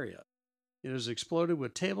downtown area? It has exploded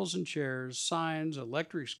with tables and chairs, signs,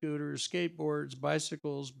 electric scooters, skateboards,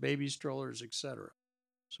 bicycles, baby strollers, etc.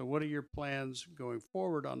 So what are your plans going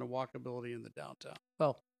forward on the walkability in the downtown?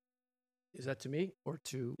 Well, is that to me or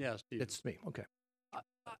to? Yes, to you. It's to me. Okay.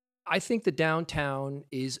 I think the downtown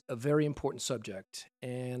is a very important subject,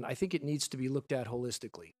 and I think it needs to be looked at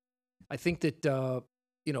holistically. I think that,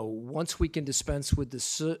 once we can dispense with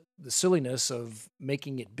the silliness of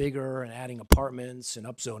making it bigger and adding apartments and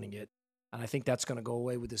upzoning it, and I think that's going to go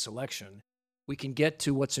away with this election, we can get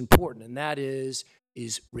to what's important, and that is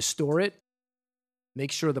restore it,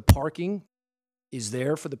 make sure the parking is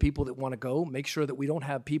there for the people that want to go, make sure that we don't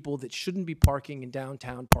have people that shouldn't be parking in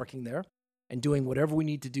downtown parking there, and doing whatever we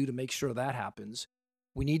need to do to make sure that happens.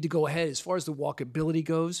 We need to go ahead. As far as the walkability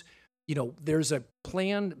goes, there's a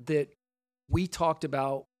plan that we talked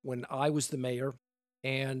about when I was the mayor,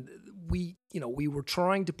 and we were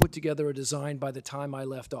trying to put together a design by the time I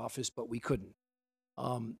left office, but we couldn't.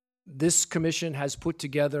 This commission has put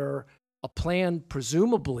together a plan,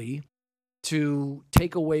 presumably, to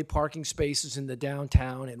take away parking spaces in the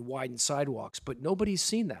downtown and widen sidewalks, but nobody's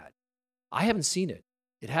seen that. I haven't seen it.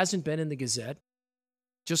 It hasn't been in the Gazette,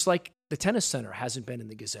 just like the tennis center hasn't been in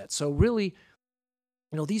the Gazette. So really,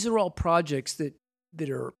 these are all projects that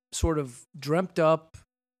are sort of dreamt up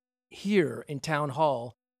here in Town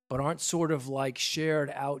Hall, but aren't sort of like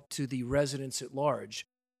shared out to the residents at large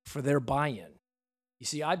for their buy-in. You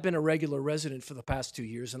see, I've been a regular resident for the past 2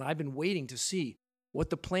 years, and I've been waiting to see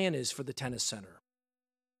what the plan is for the tennis center.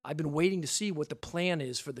 I've been waiting to see what the plan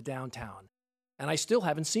is for the downtown, and I still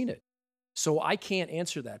haven't seen it. So I can't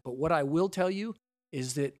answer that. But what I will tell you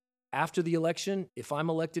is that after the election, if I'm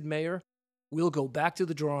elected mayor, we'll go back to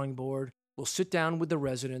the drawing board. We'll sit down with the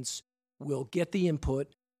residents. We'll get the input.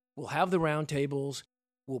 We'll have the roundtables.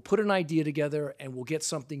 We'll put an idea together, and we'll get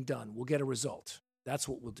something done. We'll get a result. That's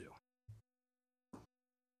what we'll do.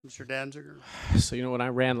 Mr. Danziger? So, when I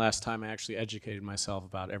ran last time, I actually educated myself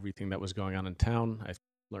about everything that was going on in town. I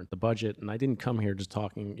learned the budget, and I didn't come here just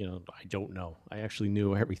talking, I don't know. I actually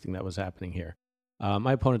knew everything that was happening here.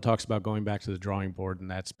 My opponent talks about going back to the drawing board, and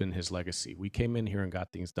that's been his legacy. We came in here and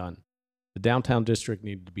got things done. The downtown district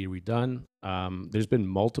needed to be redone. There's been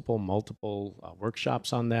multiple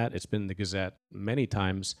workshops on that. It's been in the Gazette many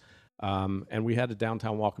times. And we had a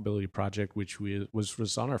downtown walkability project, which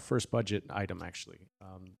was on our first budget item, actually,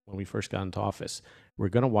 when we first got into office. We're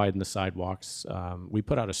going to widen the sidewalks. We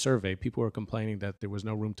put out a survey. People were complaining that there was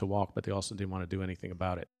no room to walk, but they also didn't want to do anything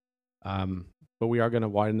about it. But we are going to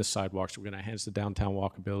widen the sidewalks. We're going to enhance the downtown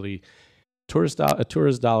walkability. Tourist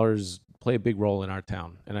dollars play a big role in our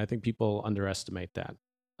town, and I think people underestimate that.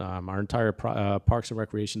 Our entire Parks and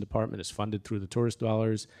Recreation Department is funded through the tourist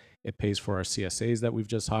dollars. It pays for our CSAs that we've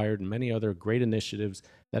just hired and many other great initiatives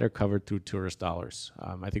that are covered through tourist dollars.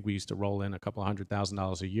 I think we used to roll in a couple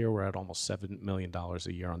 $100,000 a year. We're at almost $7 million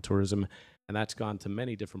a year on tourism, and that's gone to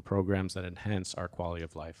many different programs that enhance our quality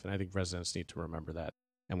of life. And I think residents need to remember that,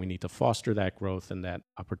 and we need to foster that growth and that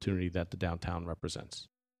opportunity that the downtown represents.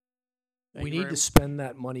 We need to spend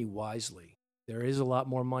that money wisely. There is a lot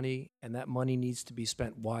more money, and that money needs to be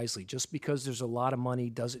spent wisely. Just because there's a lot of money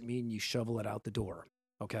doesn't mean you shovel it out the door,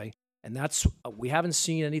 okay? And that's, we haven't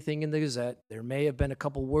seen anything in the Gazette. There may have been a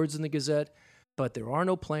couple words in the Gazette, but there are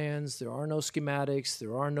no plans, there are no schematics,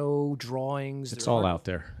 there are no drawings. It's all out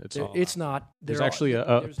there. It's not. There's actually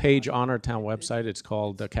a page on our town website. It's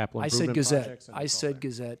called the Capital I Improvement said Gazette. Projects, and I it's all said there.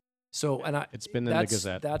 Gazette. So, and It's been in the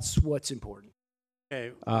Gazette. That's what's important.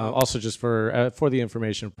 Okay. Also, just for the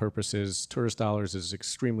information purposes, tourist dollars is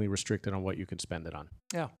extremely restricted on what you can spend it on.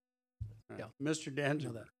 Yeah. All right. Yeah. Mr. I know Danza,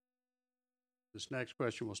 that. this next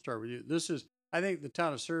question will start with you. I think the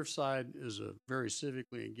town of Surfside is a very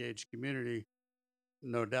civically engaged community,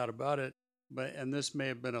 no doubt about it. And this may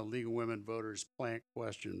have been a League of Women Voters plant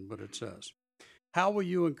question, but it says, how will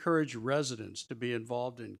you encourage residents to be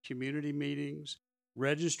involved in community meetings,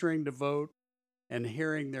 registering to vote, and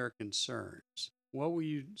hearing their concerns? What will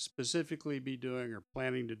you specifically be doing or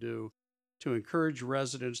planning to do to encourage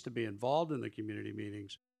residents to be involved in the community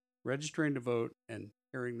meetings, registering to vote, and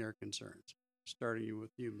hearing their concerns? Starting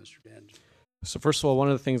with you, Mr. Danza. So first of all, one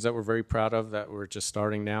of the things that we're very proud of that we're just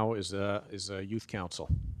starting now is a youth council.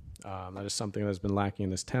 That is something that's been lacking in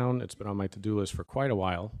this town. It's been on my to-do list for quite a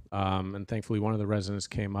while. And thankfully, one of the residents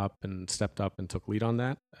came up and stepped up and took lead on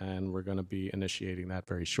that. And we're going to be initiating that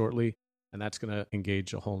very shortly. And that's going to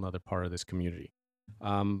engage a whole nother part of this community.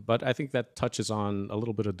 But I think that touches on a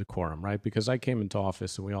little bit of decorum, right? Because I came into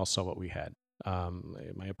office and we all saw what we had.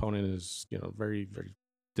 My opponent is, very, very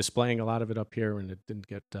displaying a lot of it up here, and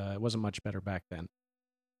it wasn't much better back then.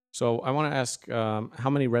 So I want to ask how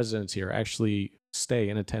many residents here actually stay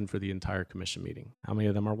and attend for the entire commission meeting? How many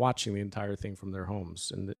of them are watching the entire thing from their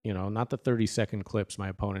homes? And, not the 30-second clips my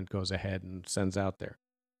opponent goes ahead and sends out there.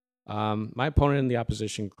 My opponent and the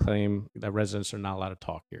opposition claim that residents are not allowed to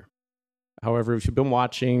talk here. However, if you've been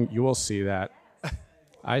watching, you will see that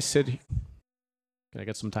I sit. Can I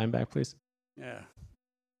get some time back, please? Yeah.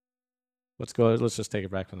 Let's just take it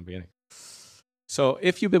back from the beginning. So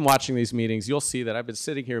if you've been watching these meetings, you'll see that I've been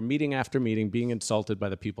sitting here meeting after meeting being insulted by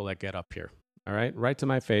the people that get up here. All right to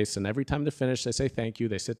my face. And every time they're finished, they say thank you.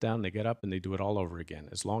 They sit down, they get up, and they do it all over again,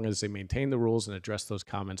 as long as they maintain the rules and address those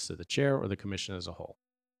comments to the chair or the commission as a whole.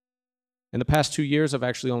 In the past 2 years, I've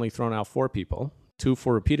actually only thrown out 4 people, 2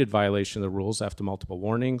 for repeated violation of the rules after multiple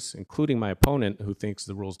warnings, including my opponent who thinks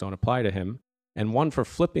the rules don't apply to him, and 1 for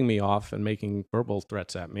flipping me off and making verbal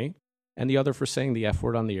threats at me, and the other for saying the F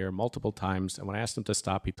word on the air multiple times, and when I asked him to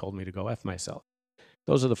stop, he told me to go F myself.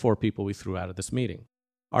 Those are the 4 people we threw out of this meeting.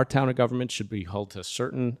 Our town of government should be held to a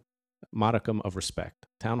certain modicum of respect.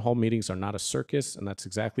 Town hall meetings are not a circus, and that's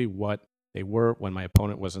exactly what they were when my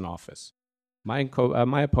opponent was in office. My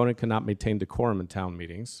opponent cannot maintain decorum in town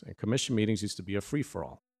meetings, and commission meetings used to be a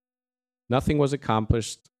free-for-all. Nothing was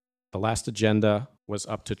accomplished. The last agenda was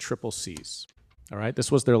up to triple C's. All right,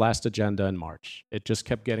 this was their last agenda in March. It just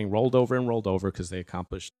kept getting rolled over because they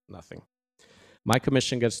accomplished nothing. My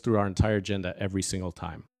commission gets through our entire agenda every single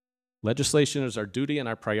time. Legislation is our duty and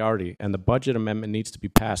our priority, and the budget amendment needs to be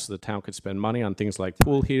passed so the town can spend money on things like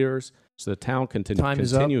pool heaters, so the town can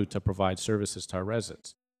continue to provide services to our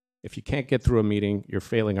residents. If you can't get through a meeting, you're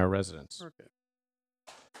failing our residents. Okay.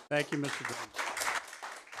 Thank you, Mr. Danza.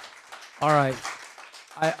 All right.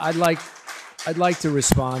 I'd like to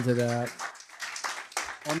respond to that.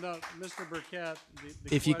 Oh, no, Mr. Burkett.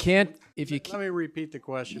 If you can't, let me repeat the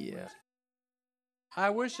question. Yeah.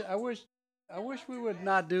 Please. I wish we would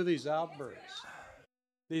not do these outbursts.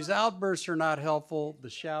 These outbursts are not helpful.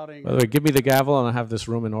 The shouting. By the way, give me the gavel and I'll have this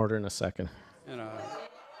room in order in a second.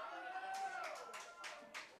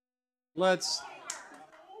 Let's,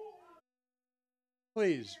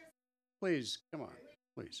 please, come on,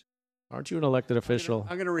 please. Aren't you an elected official?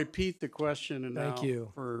 I'm going to repeat the question Thank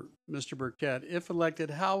you. For Mr. Burkett. If elected,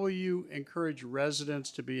 how will you encourage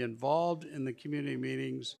residents to be involved in the community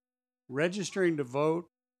meetings, registering to vote,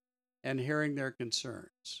 and hearing their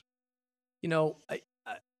concerns?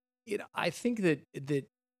 I think that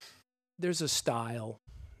there's a style.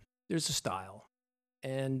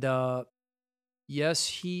 And yes,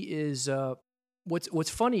 he is. What's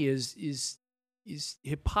funny is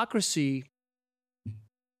hypocrisy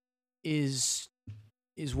is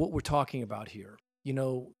what we're talking about here.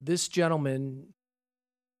 This gentleman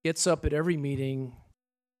gets up at every meeting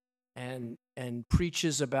and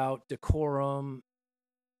preaches about decorum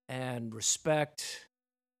and respect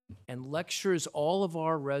and lectures all of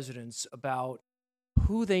our residents about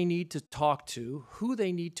who they need to talk to, who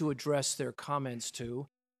they need to address their comments to,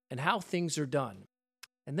 and how things are done.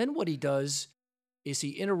 And then what he does is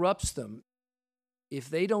he interrupts them if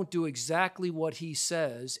they don't do exactly what he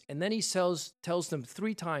says, and then he tells them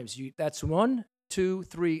 3 times, that's 1, 2,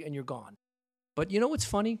 3, and you're gone. But you know what's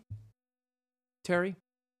funny, Terry?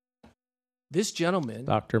 This gentleman,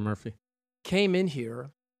 Dr. Murphy. came in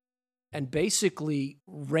here and basically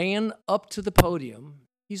ran up to the podium.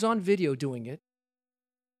 He's on video doing it,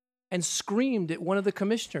 and screamed at one of the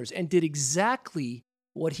commissioners and did exactly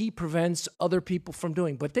what he prevents other people from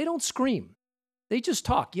doing. But they don't scream. They just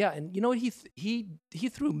talk. Yeah, and you know what? He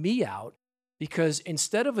threw me out because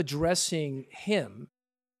instead of addressing him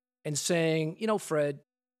and saying, you know, Fred,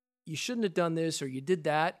 you shouldn't have done this or you did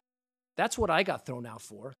that, that's what I got thrown out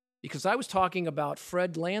for, because I was talking about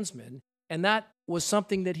Fred Landsman, and that was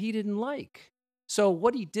something that he didn't like. So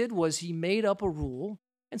what he did was he made up a rule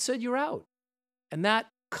and said, you're out. And that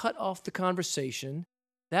cut off the conversation.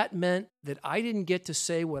 That meant that I didn't get to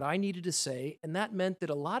say what I needed to say. And that meant that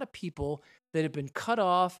a lot of people that had been cut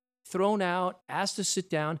off, thrown out, asked to sit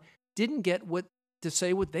down, didn't get to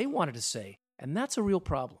say what they wanted to say. And that's a real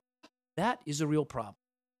problem. That is a real problem.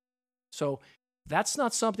 So that's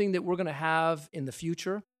not something that we're going to have in the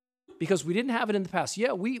future, because we didn't have it in the past.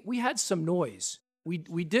 Yeah, we had some noise. We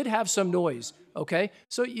did have some noise, okay?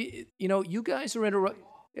 So, you know, you guys are interrupting.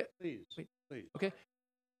 Please. Okay,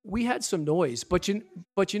 we had some noise, but you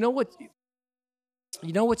know what?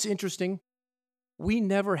 You know what's interesting? We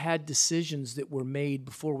never had decisions that were made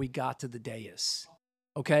before we got to the dais,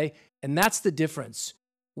 okay? And that's the difference.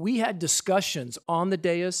 We had discussions on the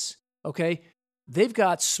dais, okay? They've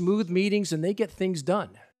got smooth meetings and they get things done.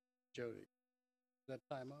 Jody, is that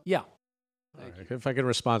time up? Yeah. Thank you. If I can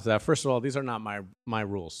respond to that. First of all, these are not my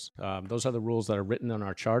rules. Those are the rules that are written in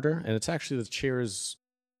our charter, and it's actually the chair's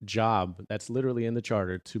job, that's literally in the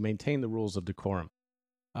charter, to maintain the rules of decorum.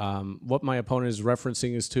 What my opponent is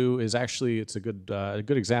referencing is actually, it's a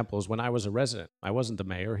good example, is when I was a resident. I wasn't the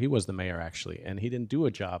mayor, he was the mayor actually, and he didn't do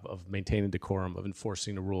a job of maintaining decorum, of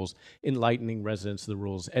enforcing the rules, enlightening residents of the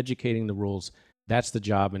rules, educating the rules. That's the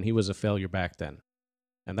job, and he was a failure back then.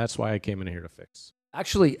 And that's why I came in here to fix.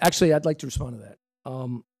 Actually, I'd like to respond to that.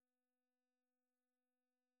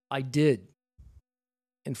 I did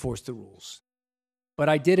enforce the rules, but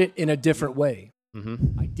I did it in a different way.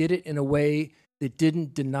 Mm-hmm. I did it in a way that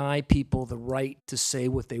didn't deny people the right to say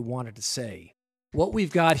what they wanted to say. What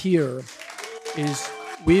we've got here is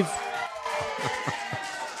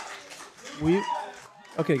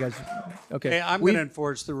okay, guys. Okay. Hey, I'm going to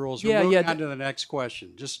enforce the rules. Yeah, We're moving yeah. on to the next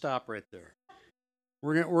question. Just stop right there.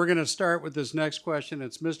 We're going to start with this next question.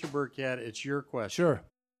 It's Mr. Burkett. It's your question. Sure.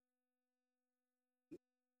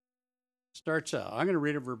 Starts out. I'm going to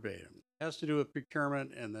read it verbatim. It has to do with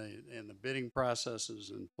procurement and the bidding processes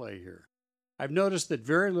in play here. I've noticed that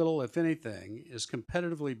very little, if anything, is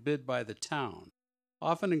competitively bid by the town,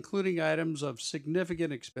 often including items of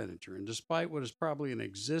significant expenditure, and despite what is probably an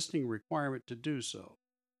existing requirement to do so.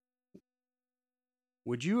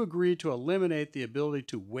 Would you agree to eliminate the ability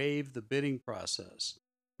to waive the bidding process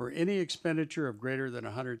for any expenditure of greater than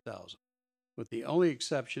 $100,000, with the only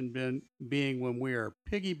exception being when we are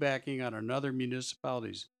piggybacking on another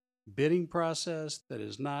municipality's bidding process that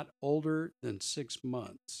is not older than 6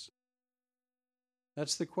 months?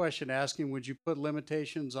 That's the question, asking, would you put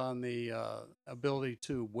limitations on the ability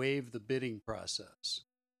to waive the bidding process?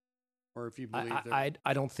 Or if you believe that...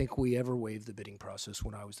 I don't think we ever waived the bidding process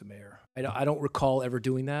when I was the mayor. I don't recall ever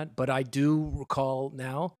doing that, but I do recall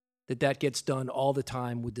now that gets done all the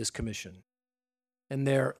time with this commission. And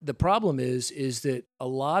the problem is that a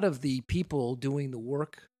lot of the people doing the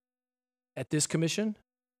work at this commission,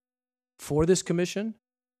 for this commission,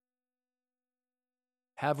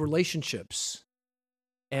 have relationships.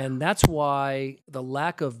 And that's why the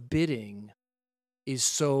lack of bidding is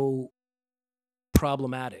so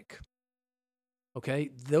problematic.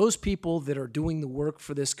 Okay? Those people that are doing the work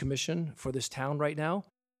for this commission, for this town right now,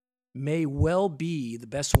 may well be the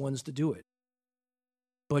best ones to do it.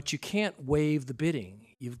 But you can't waive the bidding.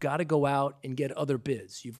 You've got to go out and get other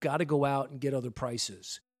bids. You've got to go out and get other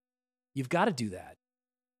prices. You've got to do that.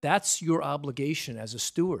 That's your obligation as a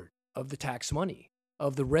steward of the tax money,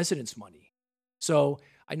 of the residents' money. So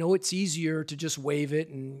I know it's easier to just waive it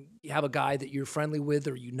and you have a guy that you're friendly with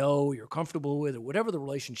or you're comfortable with or whatever the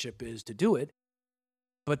relationship is to do it.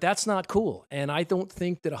 But that's not cool. And I don't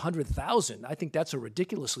think that 100,000, I think that's a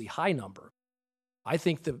ridiculously high number. I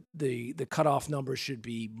think the cutoff number should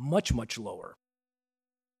be much, much lower.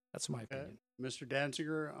 That's my Okay. opinion. Mr.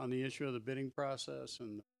 Danziger, on the issue of the bidding process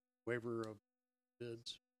and waiver of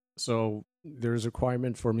bids. So there's a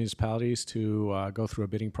requirement for municipalities to go through a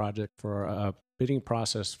bidding process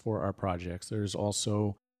for our projects. There's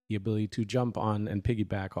also the ability to jump on and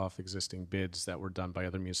piggyback off existing bids that were done by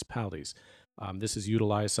other municipalities. This is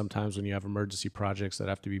utilized sometimes when you have emergency projects that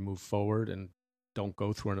have to be moved forward and don't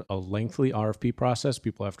go through a lengthy RFP process.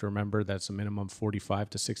 People have to remember that's a minimum 45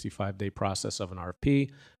 to 65-day process of an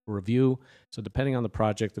RFP review. So depending on the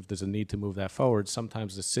project, if there's a need to move that forward,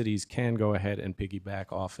 sometimes the cities can go ahead and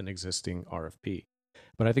piggyback off an existing RFP.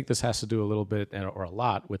 But I think this has to do a little bit or a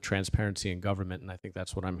lot with transparency in government, and I think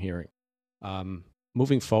that's what I'm hearing.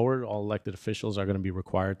 Moving forward, all elected officials are going to be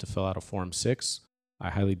required to fill out a Form 6. I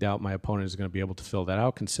highly doubt my opponent is going to be able to fill that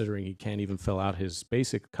out, considering he can't even fill out his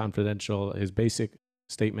basic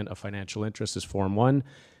statement of financial interest is Form 1,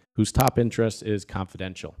 whose top interest is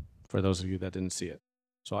confidential, for those of you that didn't see it.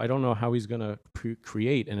 So I don't know how he's going to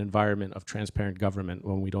create an environment of transparent government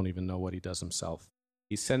when we don't even know what he does himself.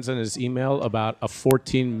 He sends in his email about a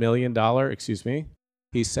 $14 million,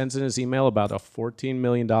 he sends in his email about a $14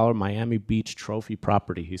 million Miami Beach trophy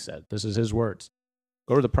property, he said. This is his words.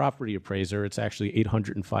 Go to the property appraiser, it's actually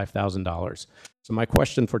 $805,000. So my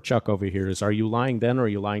question for Chuck over here is, are you lying then, or are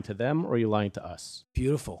you lying to them, or are you lying to us?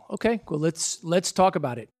 Beautiful. Okay, well, let's talk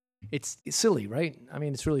about it. It's silly, right? I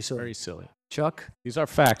mean, it's really silly. Very silly. Chuck? These are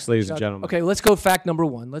facts, ladies Chuck, and gentlemen. Okay, let's go fact number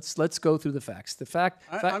one. Let's go through the facts. I'm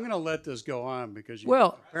going to let this go on because you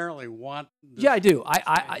apparently want this. Yeah, I do.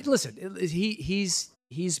 I listen,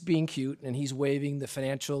 he's being cute, and he's waiving the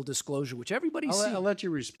financial disclosure, which everybody's seen. I'll let you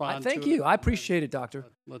respond. Thank you. I appreciate it, Doctor.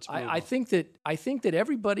 Let's move I on. think that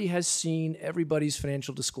everybody has seen everybody's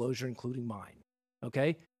financial disclosure, including mine.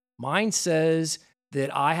 Okay, mine says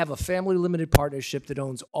that I have a family limited partnership that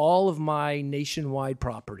owns all of my nationwide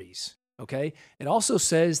properties. Okay, it also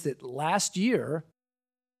says that last year.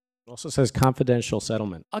 It also says confidential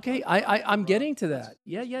settlement. Okay, I'm getting to that.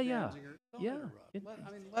 Yeah.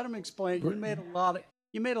 Let him explain.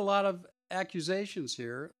 You made a lot of accusations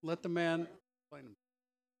here. Let the man explain them.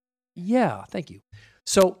 Yeah, thank you.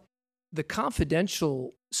 So the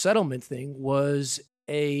confidential settlement thing was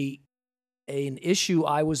an issue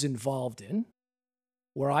I was involved in,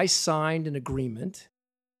 where I signed an agreement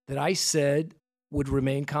that I said would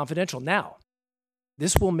remain confidential. Now,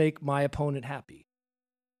 this will make my opponent happy.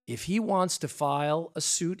 If he wants to file a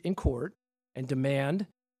suit in court and demand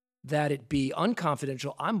that it be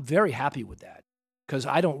unconfidential, I'm very happy with that, because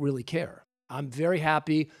I don't really care. I'm very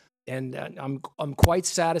happy, and I'm quite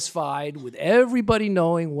satisfied with everybody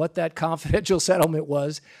knowing what that confidential settlement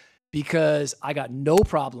was, because I got no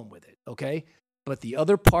problem with it, okay? But the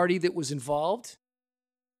other party that was involved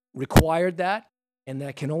required that, and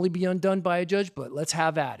that can only be undone by a judge, but let's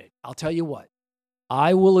have at it. I'll tell you what,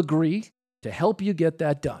 I will agree to help you get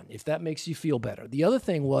that done, if that makes you feel better. The other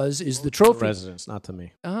thing is the trophy. Residents, not to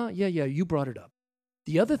me. Yeah, you brought it up.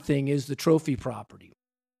 The other thing is the trophy property.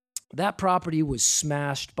 That property was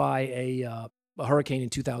smashed by a hurricane in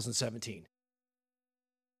 2017.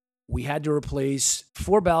 We had to replace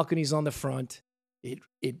 4 balconies on the front.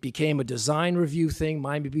 It became a design review thing.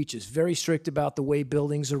 Miami Beach is very strict about the way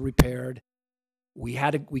buildings are repaired. We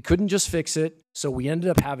couldn't just fix it, so we ended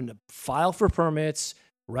up having to file for permits.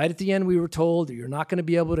 Right at the end, we were told that you're not going to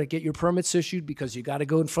be able to get your permits issued because you got to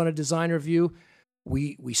go in front of design review.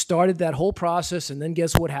 We started that whole process, and then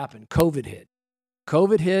guess what happened? COVID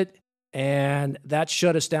hit, and that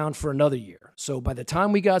shut us down for another year. So by the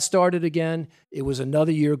time we got started again, it was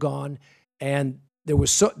another year gone, and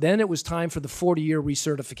then it was time for the 40-year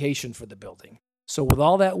recertification for the building. So with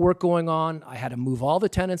all that work going on, I had to move all the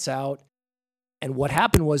tenants out. And what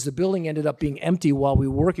happened was the building ended up being empty while we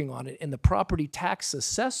were working on it, and the property tax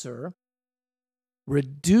assessor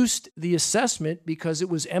reduced the assessment because it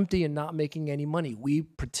was empty and not making any money. We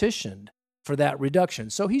petitioned for that reduction.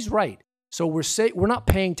 So he's right. So we're not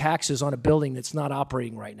paying taxes on a building that's not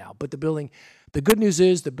operating right now. But the good news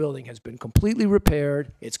is the building has been completely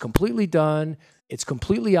repaired. It's completely done. It's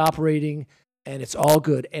completely operating, and it's all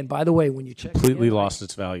good. And by the way, when you check Completely lost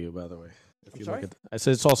its value, by the way. I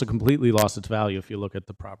said it's also completely lost its value if you look at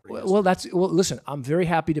the property. Well, listen, I'm very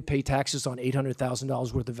happy to pay taxes on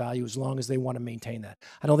 $800,000 worth of value as long as they want to maintain that.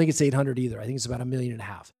 I don't think it's 800 either. I think it's about $1.5 million.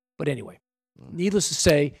 But anyway, needless to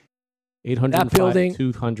say,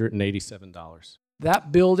 $287.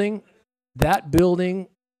 That building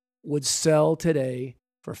would sell today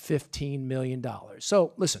for $15 million.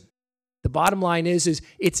 So listen, the bottom line is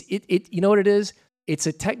it's you know what it is? It's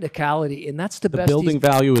a technicality, and that's the best. The building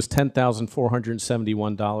value is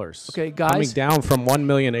 $10,471. Okay, guys. Coming down from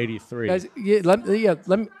 $1,083,000. Guys,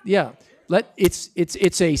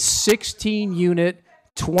 It's a 16 unit,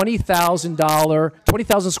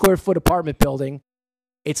 $20,000 square foot apartment building.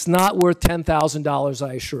 It's not worth $10,000,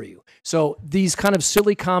 I assure you. So these kind of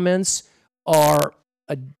silly comments are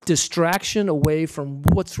a distraction away from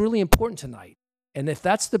what's really important tonight. And if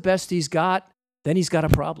that's the best he's got, then he's got a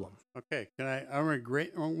problem. Okay, I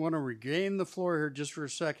want to regain the floor here just for a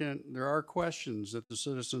second. There are questions that the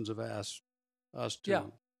citizens have asked us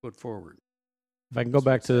to put forward. If I can go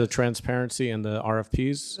back to the transparency and the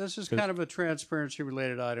RFPs. This is kind of a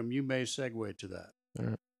transparency-related item. You may segue to that. All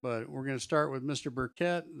right. But we're going to start with Mr.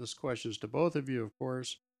 Burkett. This question is to both of you, of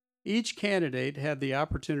course. Each candidate had the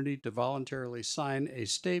opportunity to voluntarily sign a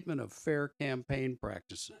statement of fair campaign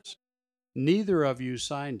practices. Neither of you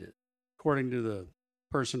signed it, according to the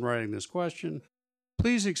person writing this question.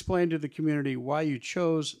 Please explain to the community why you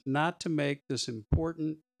chose not to make this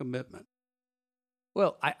important commitment.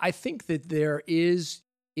 Well, I think that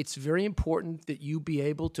it's very important that you be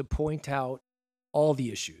able to point out all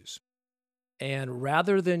the issues. And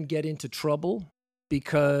rather than get into trouble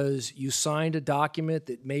because you signed a document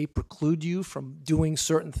that may preclude you from doing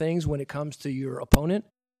certain things when it comes to your opponent,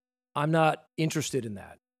 I'm not interested in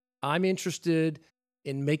that. I'm interested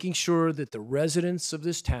in making sure that the residents of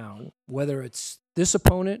this town, whether it's this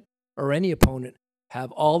opponent or any opponent,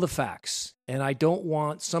 have all the facts. And I don't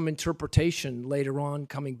want some interpretation later on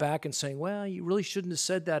coming back and saying, well, you really shouldn't have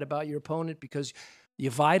said that about your opponent because you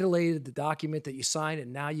violated the document that you signed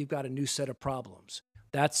and now you've got a new set of problems.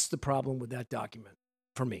 That's the problem with that document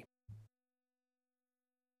for me.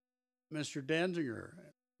 Mr. Danziger,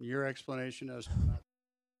 your explanation as to not.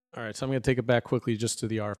 All right, so I'm going to take it back quickly just to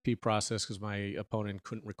the RFP process because my opponent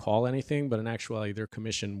couldn't recall anything, but in actuality, their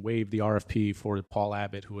commission waived the RFP for Paul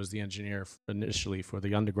Abbott, who was the engineer initially for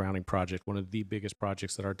the undergrounding project, one of the biggest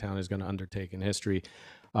projects that our town is going to undertake in history,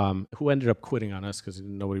 who ended up quitting on us because he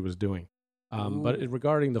didn't know what he was doing. But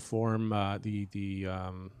regarding the form, the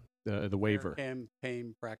waiver. Fair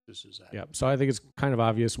Campaign Practices Act. Yeah, so I think it's kind of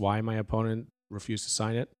obvious why my opponent refused to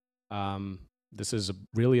sign it. This is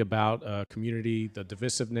really about community, the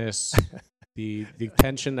divisiveness, the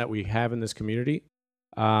tension that we have in this community.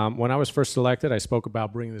 When I was first elected, I spoke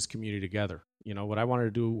about bringing this community together. You know, what I wanted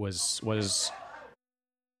to do was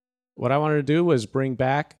bring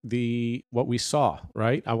back what we saw,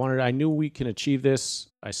 right? I knew we can achieve this.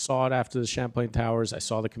 I saw it after the Champlain Towers. I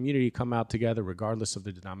saw the community come out together regardless of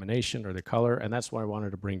the denomination or the color, and that's what I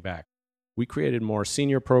wanted to bring back. We created more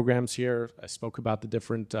senior programs here. I spoke about the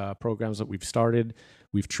different programs that we've started.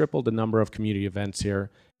 We've tripled the number of community events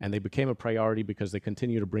here, and they became a priority because they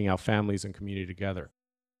continue to bring our families and community together.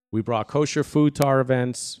 We brought kosher food to our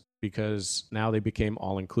events because now they became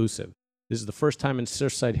all-inclusive. This is the first time in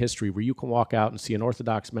Surfside history where you can walk out and see an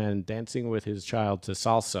Orthodox man dancing with his child to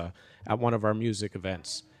salsa at one of our music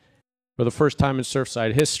events. For the first time in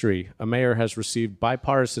Surfside history, a mayor has received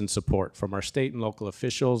bipartisan support from our state and local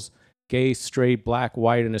officials, gay, straight, black,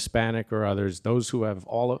 white, and Hispanic, or others, those who have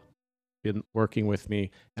all been working with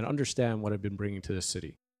me and understand what I've been bringing to the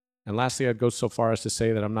city. And lastly, I'd go so far as to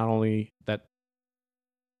say that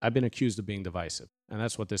I've been accused of being divisive, and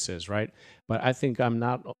that's what this is, right? But I think I'm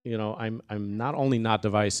not only not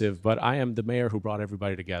divisive, but I am the mayor who brought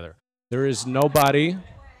everybody together. There is nobody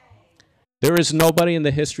in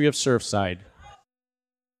the history of Surfside.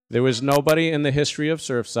 There was nobody in the history of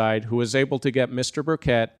Surfside who was able to get Mr.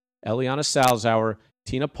 Burkett, Eliana Salzauer,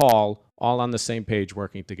 Tina Paul, all on the same page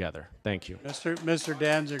working together. Thank you. Mr.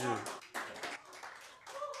 Danziger.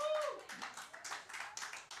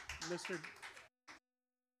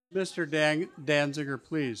 Mr. Danziger,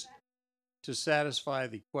 please, to satisfy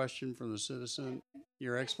the question from the citizen,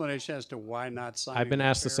 your explanation as to why not signing. I've been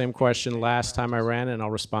asked the same question last time I ran, and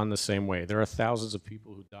I'll respond the same way. There are thousands of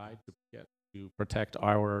people who died to protect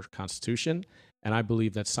our Constitution, and I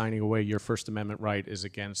believe that signing away your First Amendment right is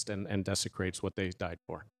against and desecrates what they died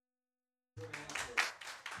for.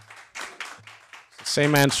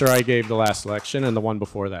 Same answer I gave the last election and the one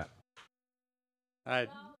before that. Okay,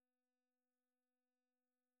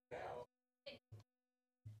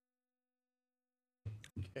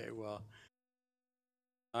 well,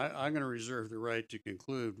 I'm going to reserve the right to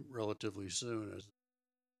conclude relatively soon.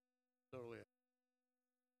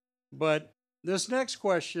 But this next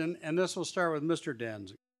question, and this will start with Mr.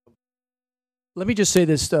 Danziger. Let me just say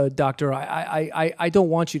this, Doctor. I don't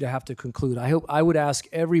want you to have to conclude. I would ask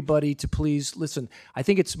everybody to please listen. I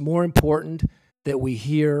think it's more important that we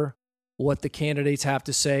hear what the candidates have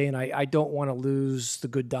to say, and I don't want to lose the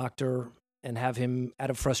good doctor and have him, out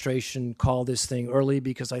of frustration, call this thing early,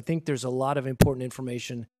 because I think there's a lot of important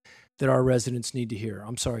information that our residents need to hear.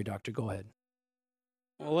 I'm sorry, Doctor. Go ahead.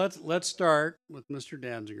 Well, let's start with Mr.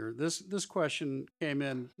 Danziger. This question came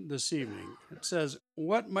in this evening. It says,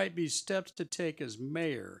 "What might be steps to take as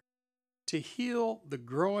mayor to heal the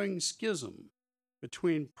growing schism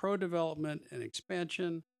between pro-development and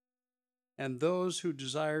expansion and those who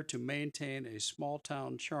desire to maintain a small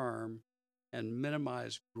town charm and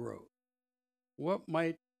minimize growth?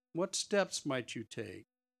 What steps might you take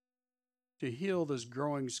to heal this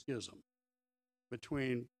growing schism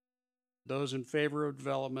between those in favor of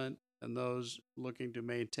development and those looking to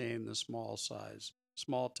maintain the small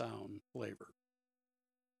town flavor?"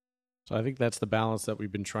 So I think that's the balance that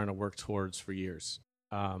we've been trying to work towards for years.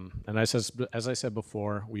 And as I said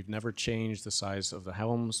before, we've never changed the size of the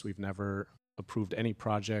homes. We've never approved any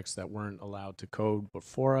projects that weren't allowed to code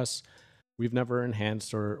before us. We've never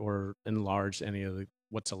enhanced or enlarged any of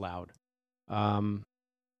what's allowed.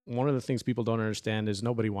 One of the things people don't understand is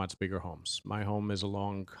nobody wants bigger homes. My home is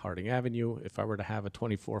along Harding Avenue. If I were to have a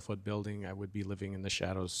 24-foot building, I would be living in the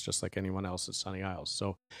shadows just like anyone else at Sunny Isles.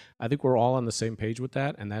 So I think we're all on the same page with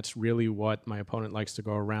that, and that's really what my opponent likes to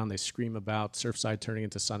go around. They scream about Surfside turning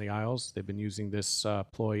into Sunny Isles. They've been using this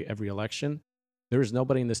ploy every election. There is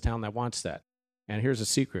nobody in this town that wants that. And here's a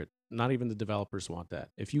secret. Not even the developers want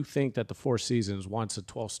that. If you think that the Four Seasons wants a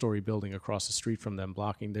 12-story building across the street from them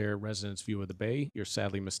blocking their residents' view of the bay, you're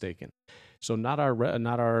sadly mistaken. So not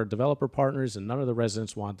our developer partners and none of the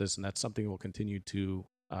residents want this, and that's something we'll continue to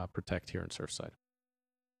protect here in Surfside.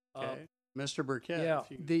 Okay, Mr. Burkett. Yeah,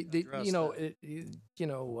 if you could address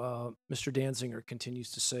that. Mr. Danziger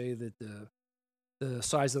continues to say that the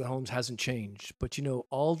size of the homes hasn't changed, but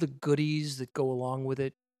all the goodies that go along with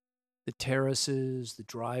it, the terraces, the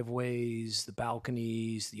driveways, the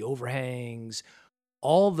balconies, the overhangs,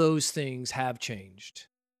 all those things have changed.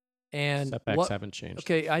 And Setbacks haven't changed.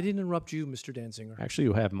 Okay, I didn't interrupt you, Mr. Danziger. Actually,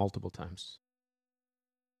 you have multiple times.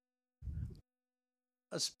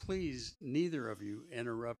 Let's please neither of you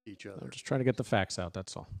interrupt each other. I'm just trying to get the facts out,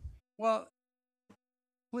 that's all. Well,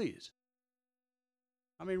 please.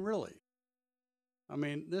 I mean, really. I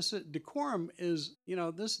mean, this decorum is,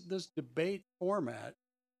 this debate format.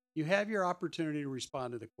 You have your opportunity to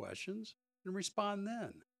respond to the questions and respond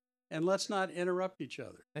then. And let's not interrupt each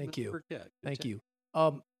other. Thank Mr. you. Burkett, Thank you.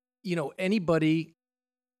 Anybody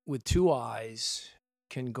with two eyes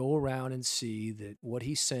can go around and see that what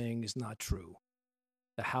he's saying is not true.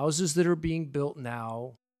 The houses that are being built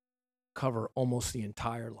now cover almost the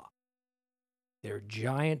entire lot. They're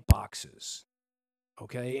giant boxes.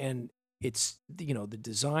 Okay. And it's, the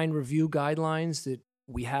design review guidelines that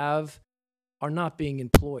we have are not being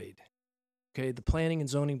employed. Okay, the Planning and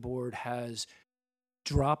Zoning Board has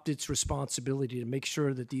dropped its responsibility to make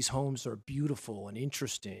sure that these homes are beautiful and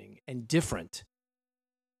interesting and different.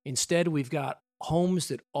 Instead, we've got homes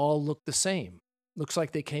that all look the same. Looks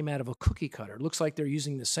like they came out of a cookie cutter. Looks like they're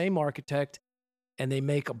using the same architect and they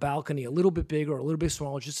make a balcony a little bit bigger or a little bit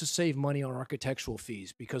smaller just to save money on architectural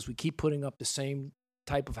fees because we keep putting up the same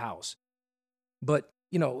type of house. But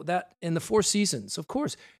that in the Four Seasons, of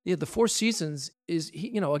course, the Four Seasons is,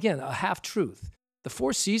 again, a half truth. The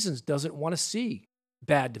Four Seasons doesn't want to see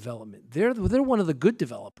bad development. They're one of the good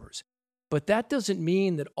developers. But that doesn't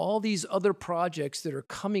mean that all these other projects that are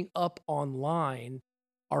coming up online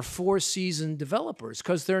are Four Season developers,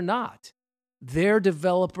 because they're not. They're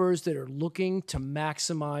developers that are looking to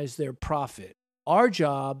maximize their profit. Our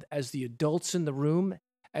job as the adults in the room,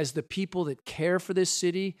 as the people that care for this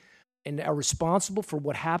city, and are responsible for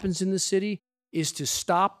what happens in the city is to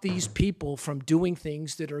stop these people from doing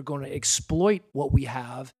things that are going to exploit what we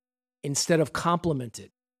have instead of complement it.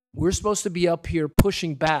 We're supposed to be up here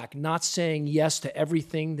pushing back, not saying yes to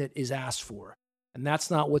everything that is asked for. And that's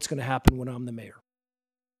not what's going to happen when I'm the mayor.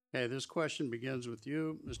 Okay, this question begins with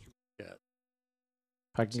you, Mr. Burkett.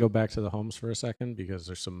 If I can go back to the homes for a second, because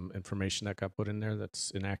there's some information that got put in there that's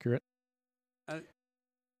inaccurate.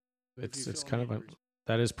 It's kind of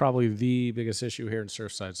that is probably the biggest issue here in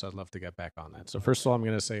Surfside, so I'd love to get back on that. So first of all, I'm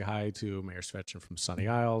going to say hi to Mayor Svetchin from Sunny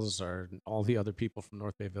Isles, or all the other people from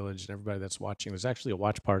North Bay Village, and everybody that's watching. There's actually a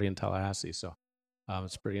watch party in Tallahassee, so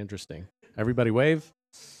it's pretty interesting. Everybody wave.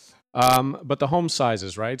 But the home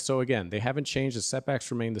sizes, right? So again, they haven't changed. The setbacks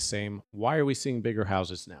remain the same. Why are we seeing bigger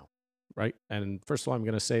houses now, right? And first of all, I'm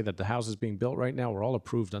going to say that the houses being built right now were all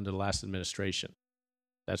approved under the last administration.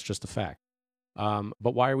 That's just a fact.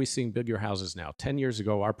 But why are we seeing bigger houses now? 10 years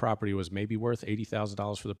ago, our property was maybe worth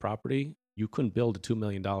 $80,000 for the property. You couldn't build a $2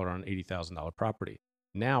 million on an $80,000 property.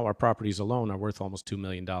 Now our properties alone are worth almost $2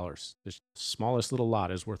 million. The smallest little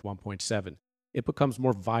lot is worth 1.7. It becomes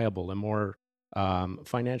more viable and more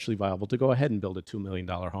financially viable to go ahead and build a $2 million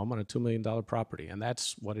home on a $2 million property. And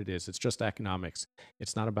that's what it is. It's just economics.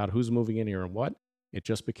 It's not about who's moving in here and what. It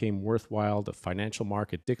just became worthwhile. The financial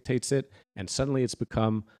market dictates it, and suddenly it's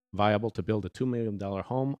become viable to build a $2 million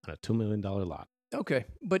home on a $2 million lot. Okay,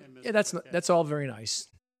 but Hey, yeah, Mr. that's all very nice.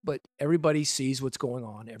 But everybody sees what's going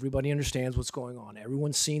on. Everybody understands what's going on.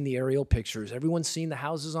 Everyone's seen the aerial pictures. Everyone's seen the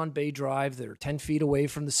houses on Bay Drive that are 10 feet away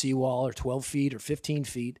from the seawall, or 12 feet, or 15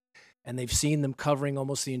 feet, and they've seen them covering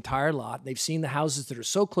almost the entire lot. They've seen the houses that are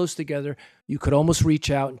so close together you could almost reach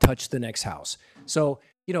out and touch the next house. So,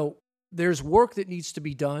 there's work that needs to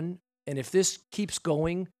be done, and if this keeps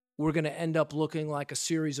going, we're going to end up looking like a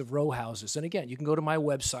series of row houses. And again, you can go to my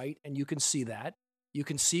website and you can see that. You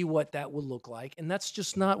can see what that will look like. And that's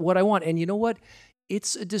just not what I want. And you know what?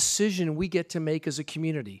 It's a decision we get to make as a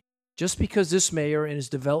community. Just because this mayor and his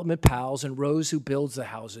development pals and Rose, who builds the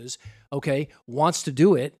houses, okay, wants to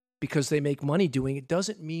do it because they make money doing it,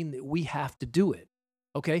 doesn't mean that we have to do it.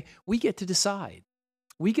 Okay? We get to decide.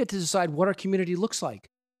 We get to decide what our community looks like.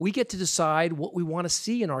 We get to decide what we want to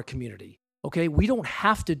see in our community. Okay? We don't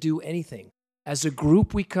have to do anything. As a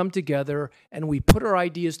group, we come together and we put our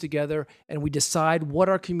ideas together and we decide what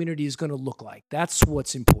our community is going to look like. That's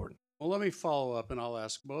what's important. Well, let me follow up, and I'll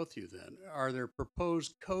ask both you then. Are there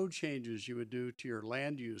proposed code changes you would do to your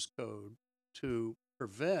land use code to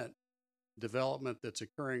prevent development that's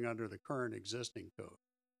occurring under the current existing code?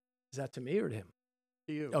 Is that to me or to him?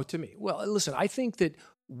 To you. Oh, to me. Well, listen, I think that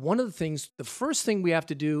the first thing we have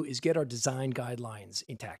to do is get our design guidelines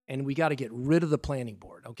intact, and we got to get rid of the planning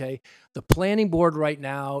board, okay? The planning board right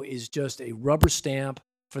now is just a rubber stamp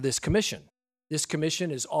for this commission. This commission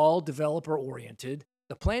is all developer oriented.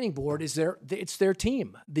 The planning board is it's their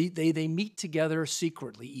team. They meet together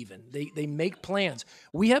secretly even. They make plans.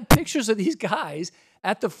 We have pictures of these guys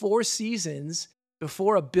at the Four Seasons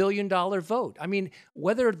before a $1 billion vote. I mean,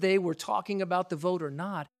 whether they were talking about the vote or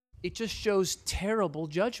not, it just shows terrible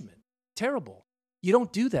judgment. Terrible. You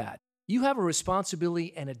don't do that. You have a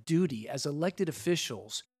responsibility and a duty as elected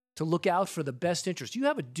officials to look out for the best interest. You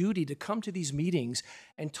have a duty to come to these meetings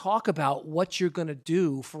and talk about what you're going to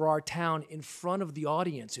do for our town in front of the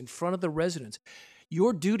audience, in front of the residents.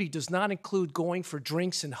 Your duty does not include going for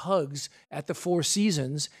drinks and hugs at the Four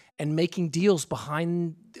Seasons and making deals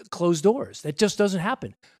behind closed doors. That just doesn't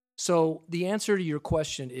happen. So the answer to your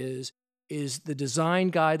question is the design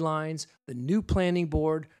guidelines, the new planning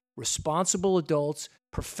board, responsible adults,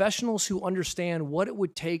 professionals who understand what it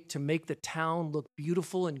would take to make the town look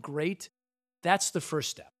beautiful and great. That's the first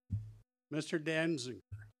step. Mr. Danziger,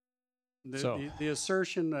 the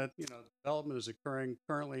assertion that development is occurring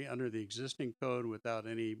currently under the existing code without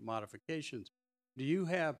any modifications, do you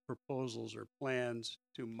have proposals or plans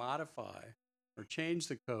to modify or change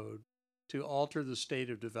the code to alter the state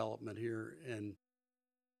of development here in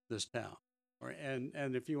this town?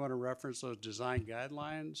 And if you want to reference those design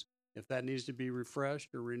guidelines, if that needs to be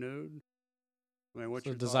refreshed or renewed, I mean, what's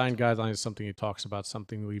The your design thoughts guideline is something he talks about,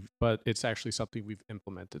 but it's actually something we've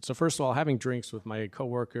implemented. So first of all, having drinks with my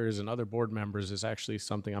coworkers and other board members is actually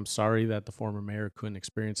something I'm sorry that the former mayor couldn't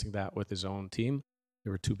experiencing that with his own team.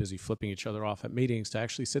 They were too busy flipping each other off at meetings to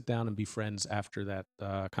actually sit down and be friends after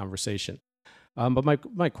that conversation. But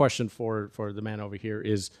my question for the man over here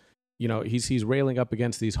is, he's railing up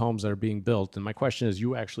against these homes that are being built, and my question is,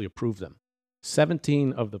 you actually approve them.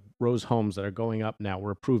 17 of the Rose homes that are going up now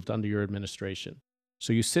were approved under your administration.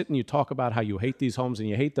 So you sit and you talk about how you hate these homes and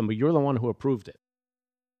you hate them, but you're the one who approved it.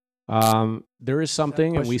 There is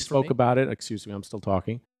something, and we spoke about it. Excuse me, I'm still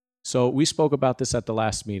talking. So we spoke about this at the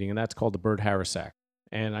last meeting, and that's called the Byrd-Harris Act.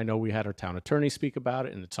 And I know we had our town attorney speak about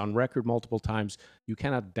it, and it's on record multiple times. You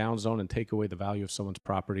cannot downzone and take away the value of someone's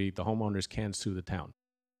property. The homeowners can sue the town.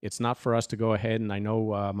 It's not for us to go ahead, and I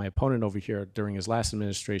know my opponent over here during his last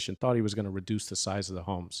administration thought he was going to reduce the size of the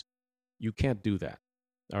homes. You can't do that.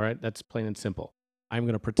 All right? That's plain and simple. I'm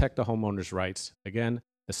going to protect the homeowners' rights. Again,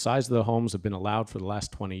 the size of the homes have been allowed for the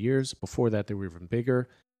last 20 years. Before that, they were even bigger.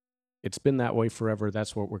 It's been that way forever.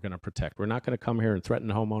 That's what we're going to protect. We're not going to come here and threaten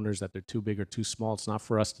the homeowners that they're too big or too small. It's not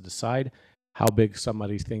for us to decide how big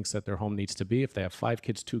somebody thinks that their home needs to be. If they have 5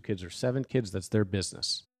 kids, 2 kids, or 7 kids, that's their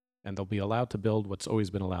business. And they'll be allowed to build what's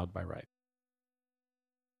always been allowed by right.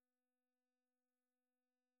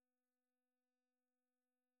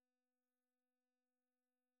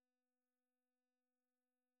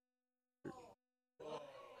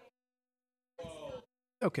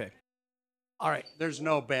 Okay. All right. There's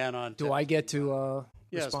no ban on. Do I get to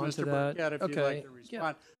Yes, respond to Mr. that? Burkett, if you'd like to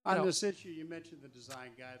respond. Yeah. On this issue, you mentioned the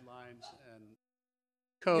design guidelines and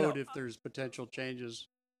code if there's potential changes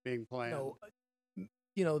being planned.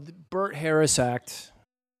 The Byrd-Harris Act,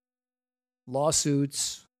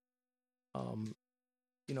 lawsuits, Mr.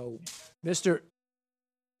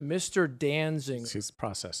 Danziger. He's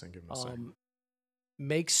processing. Give him a second.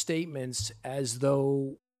 make statements as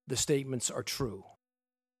though the statements are true.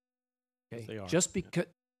 Okay, They are. just because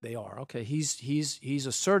they are. Okay, he's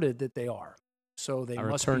asserted that they are, so they Our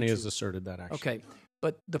must attorney be has true. asserted that, actually. Okay,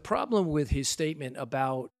 but the problem with his statement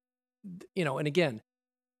about, and again,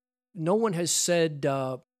 no one has said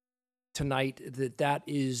tonight that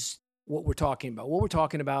is what we're talking about. What we're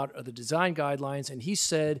talking about are the design guidelines, and he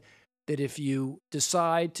said that if you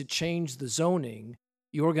decide to change the zoning,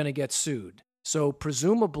 you're going to get sued. So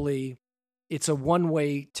presumably, it's a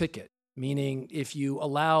one-way ticket, meaning if you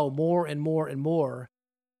allow more and more and more,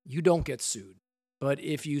 you don't get sued. But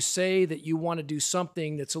if you say that you want to do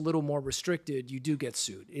something that's a little more restricted, you do get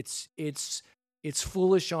sued. It's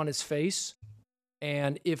foolish on its face.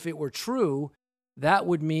 And if it were true, that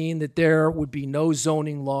would mean that there would be no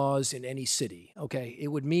zoning laws in any city. Okay, it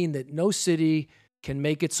would mean that no city can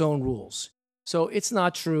make its own rules. So it's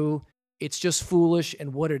not true. It's just foolish.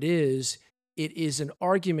 And what it is an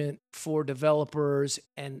argument for developers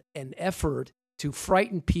and an effort to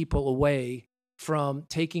frighten people away from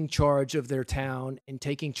taking charge of their town and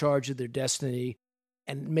taking charge of their destiny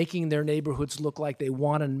and making their neighborhoods look like they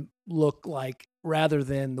want to look like rather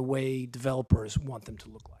than the way developers want them to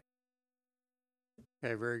look like.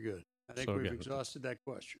 Okay, very good. I think So we've again- exhausted that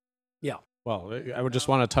question. Yeah. Well, I would just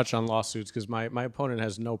want to touch on lawsuits because my opponent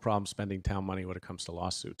has no problem spending town money when it comes to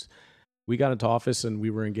lawsuits. We got into office and we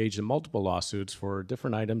were engaged in multiple lawsuits for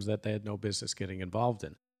different items that they had no business getting involved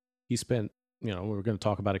in. He spent, we were going to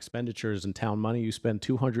talk about expenditures and town money. You spend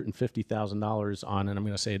 $250,000 on, and I'm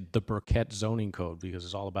going to say the Burkett zoning code because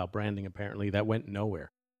it's all about branding apparently. That went nowhere.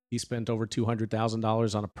 He spent over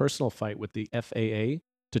 $200,000 on a personal fight with the FAA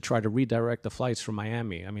to try to redirect the flights from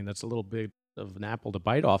Miami. I mean, that's a little bit of an apple to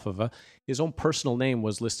bite off of. His own personal name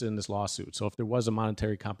was listed in this lawsuit. So if there was a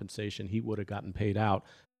monetary compensation, he would have gotten paid out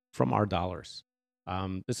from our dollars.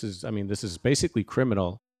 This is basically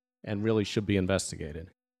criminal and really should be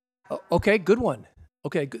investigated. Okay, good one.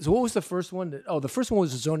 Okay, so what was the first one? The first one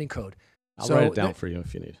was the zoning code. I'll So write it down that- for you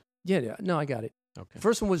if you need. Yeah, no, I got it. Okay. The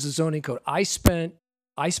first one was the zoning code. I spent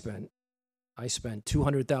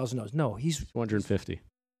 $200,000. No, he's 250.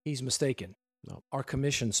 mistaken. No. Our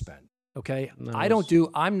commission spent. Okay, No,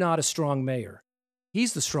 I'm not a strong mayor.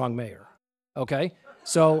 He's the strong mayor. Okay,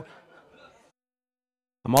 so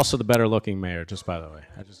I'm also the better looking mayor, just by the way.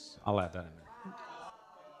 I'll add that in there.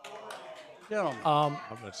 Gentlemen,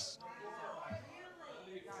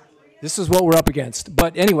 this is what we're up against.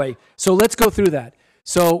 But anyway, so let's go through that.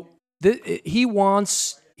 So he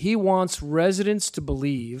wants residents to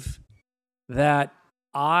believe that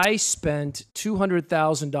I spent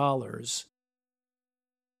 $200,000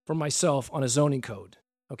 for myself on a zoning code.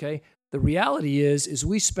 Okay, the reality is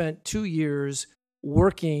we spent 2 years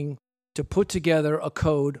working to put together a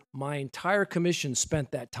code. My entire commission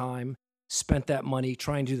spent that time, spent that money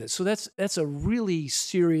trying to do this. So that's a really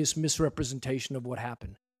serious misrepresentation of what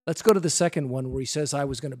happened. Let's go to the second one where he says I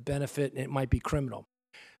was going to benefit and it might be criminal.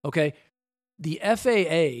 Okay, the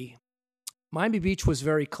FAA, Miami Beach was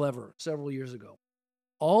very clever several years ago.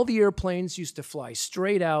 All the airplanes used to fly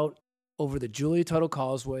straight out over the Julia Tuttle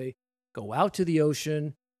Causeway, go out to the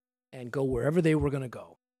ocean, and go wherever they were going to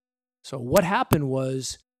go. So what happened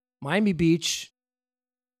was Miami Beach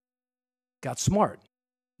got smart.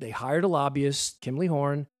 They hired a lobbyist, Kimley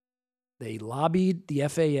Horn. They lobbied the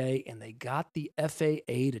FAA, and they got the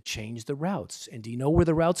FAA to change the routes. And do you know where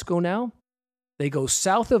the routes go now? They go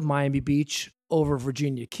south of Miami Beach over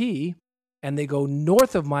Virginia Key, and they go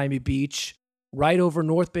north of Miami Beach, right over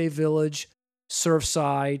North Bay Village,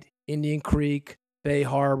 Surfside, Indian Creek, Bay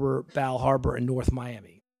Harbor, Bal Harbor, and North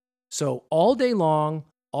Miami. So all day long,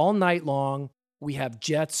 all night long, we have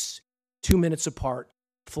jets 2 minutes apart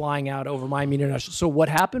flying out over Miami International. So what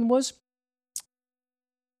happened was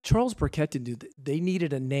Charles Burkett didn't do that. They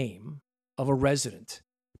needed a name of a resident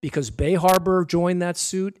because Bay Harbor joined that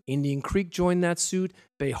suit, Indian Creek joined that suit,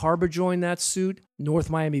 Bay Harbor joined that suit, North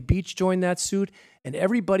Miami Beach joined that suit, and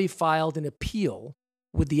everybody filed an appeal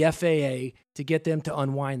with the FAA to get them to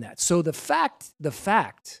unwind that. So the fact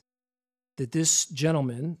that this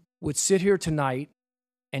gentleman would sit here tonight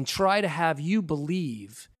and try to have you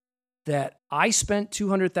believe that I spent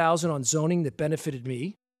 $200,000 on zoning that benefited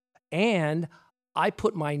me, and I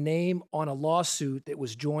put my name on a lawsuit that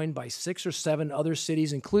was joined by 6 or 7 other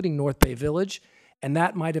cities, including North Bay Village, and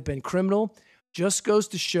that might have been criminal, just goes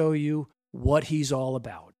to show you what he's all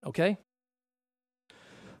about, okay?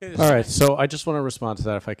 All right, so I just want to respond to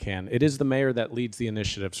that if I can. It is the mayor that leads the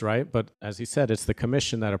initiatives, right? But as he said, it's the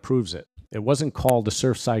commission that approves it. It wasn't called the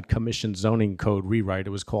Surfside Commission Zoning Code Rewrite.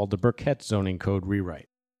 It was called the Burkett Zoning Code Rewrite.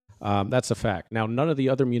 That's a fact. Now, none of the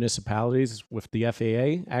other municipalities with the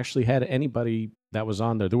FAA actually had anybody that was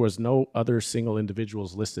on there. There was no other single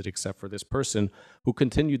individuals listed except for this person who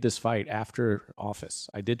continued this fight after office.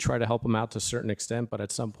 I did try to help him out to a certain extent, but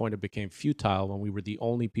at some point it became futile when we were the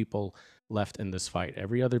only people left in this fight.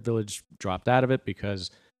 Every other village dropped out of it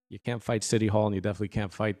because you can't fight City Hall and you definitely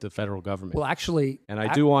can't fight the federal government. Well, actually, and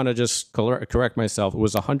I do want to just correct myself. It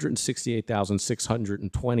was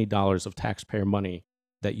 $168,620 of taxpayer money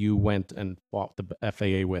that you went and fought the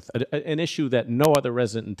FAA with, an issue that no other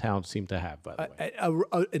resident in town seemed to have, by the way.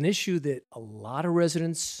 an issue that a lot of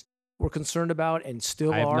residents were concerned about and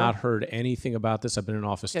still I have are. not heard anything about this. I've been in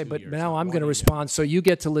office 2 Okay, but years. now I'm going to respond, so you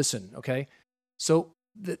get to listen, okay? So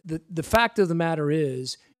the fact of the matter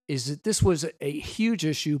is that this was a huge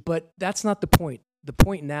issue, but that's not the point. The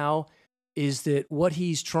point now is that what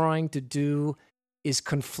he's trying to do is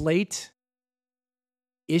conflate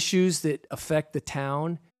issues that affect the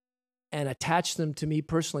town and attach them to me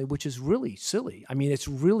personally, which is really silly. I mean, it's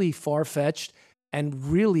really far-fetched and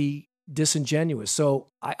really disingenuous. So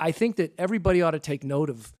I think that everybody ought to take note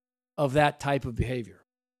of that type of behavior.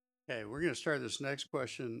 Okay, we're going to start this next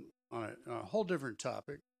question on a whole different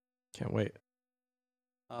topic. Can't wait.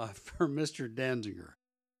 For Mr. Danziger.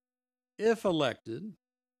 If elected,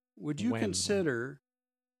 would you consider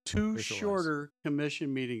 2 shorter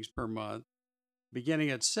commission meetings per month beginning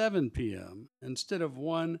at 7 p.m. instead of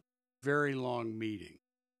 1 very long meeting?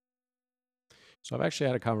 So I've actually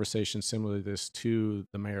had a conversation similar to this to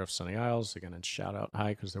the mayor of Sunny Isles, again, and shout out hi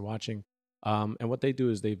because they're watching. And what they do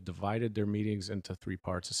is they've divided their meetings into 3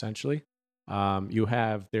 parts, essentially. You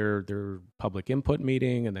have their public input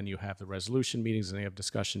meeting, and then you have the resolution meetings, and they have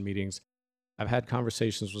discussion meetings. I've had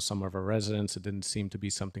conversations with some of our residents. It didn't seem to be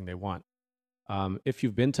something they want. If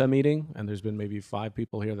you've been to a meeting, and there's been maybe 5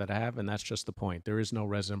 people here that have, and that's just the point. There is no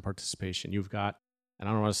resident participation. You've got, and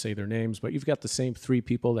I don't want to say their names, but you've got the same 3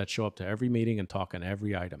 people that show up to every meeting and talk on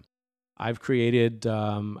every item. I've created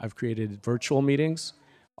virtual meetings.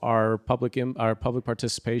 Our public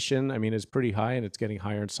participation, I mean, is pretty high, and it's getting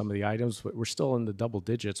higher in some of the items, but we're still in the double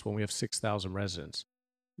digits when we have 6,000 residents.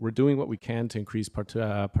 We're doing what we can to increase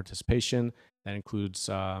participation. That includes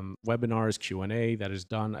webinars, Q&A that is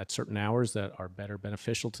done at certain hours that are better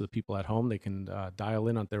beneficial to the people at home. They can dial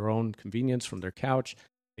in at their own convenience from their couch.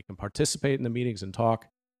 They can participate in the meetings and talk.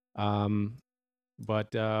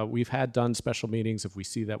 But we've had done special meetings. If we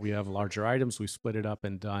see that we have larger items, we've split it up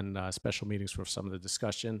and done special meetings for some of the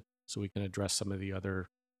discussion so we can address some of the other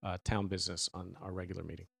town business on our regular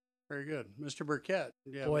meeting. Very good. Mr. Burkett.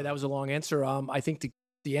 Boy, that was a long answer. I think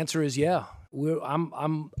the answer is yeah.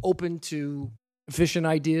 I'm open to efficient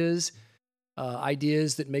ideas,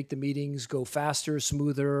 ideas that make the meetings go faster,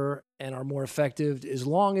 smoother, and are more effective, as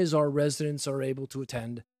long as our residents are able to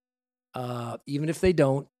attend. Even if they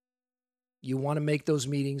don't, you want to make those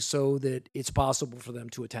meetings so that it's possible for them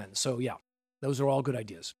to attend. So yeah, those are all good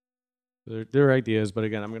ideas. They're ideas, but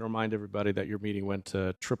again, I'm going to remind everybody that your meeting went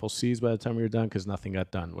to triple C's by the time we were done because nothing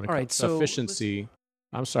got done. When it comes to efficiency,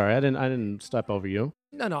 I'm sorry, I didn't step over you.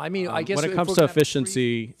 No, I mean, I guess when it comes to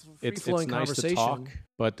efficiency, it's nice to talk,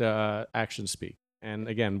 but actions speak. And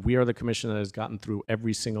again, we are the commission that has gotten through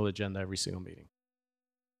every single agenda, every single meeting.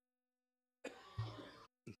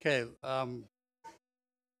 Okay.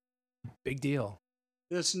 Big deal.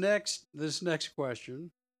 This next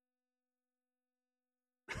question,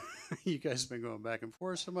 you guys have been going back and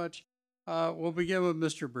forth so much. We'll begin with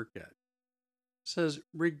Mr. Burkett. It says,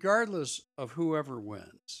 regardless of whoever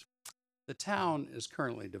wins, the town is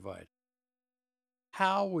currently divided.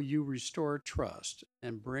 How will you restore trust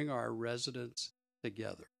and bring our residents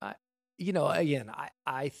together? I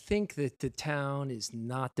think that the town is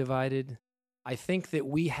not divided. I think that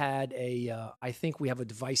we have a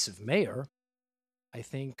divisive mayor. I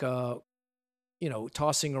think,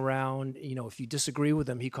 tossing around, if you disagree with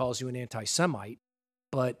him, he calls you an anti-Semite.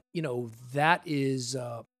 But, that is,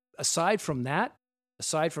 aside from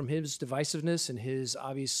his divisiveness and his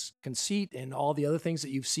obvious conceit and all the other things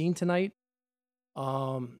that you've seen tonight,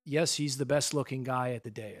 yes, he's the best looking guy at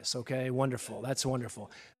the dais. Okay, wonderful. That's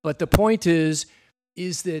wonderful. But the point is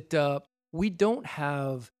that we don't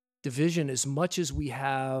have division as much as we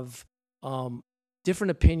have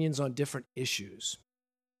different opinions on different issues.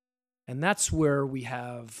 And that's where we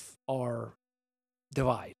have our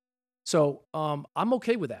divide. So I'm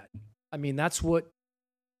okay with that. I mean, that's what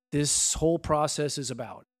this whole process is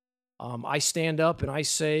about. I stand up and I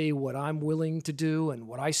say what I'm willing to do and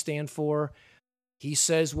what I stand for. He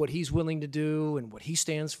says what he's willing to do and what he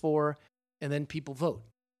stands for, and then people vote.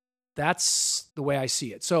 That's the way I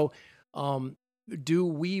see it. So do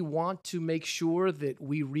we want to make sure that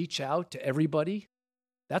we reach out to everybody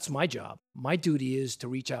That's my job. My duty is to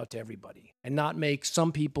reach out to everybody and not make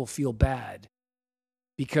some people feel bad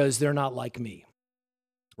because they're not like me.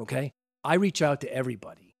 Okay? I reach out to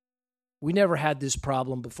everybody. We never had this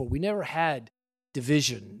problem before. We never had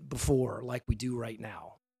division before like we do right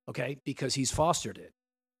now. Okay? Because he's fostered it.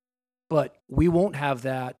 But we won't have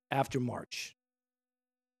that after March.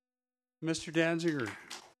 Mr. Danziger.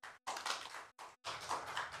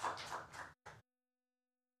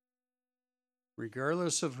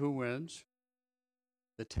 Regardless of who wins,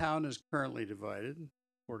 the town is currently divided,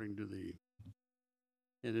 according to the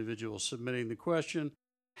individual submitting the question.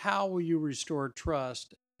 How will you restore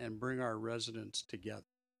trust and bring our residents together?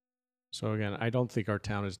 So again, I don't think our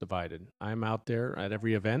town is divided. I'm out there at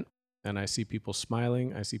every event, and I see people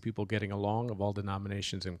smiling. I see people getting along of all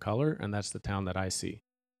denominations and color, and that's the town that I see.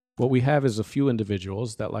 What we have is a few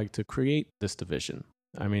individuals that like to create this division.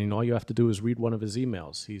 I mean, all you have to do is read one of his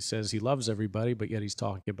emails. He says he loves everybody, but yet he's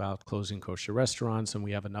talking about closing kosher restaurants, and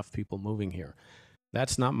we have enough people moving here.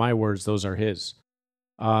 That's not my words. Those are his.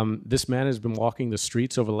 This man has been walking the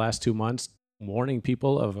streets over the last 2 months, warning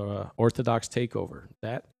people of an Orthodox takeover.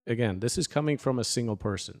 That, again, this is coming from a single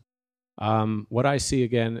person. What I see,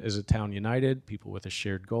 again, is a town united, people with a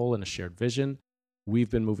shared goal and a shared vision.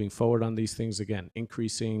 We've been moving forward on these things, again,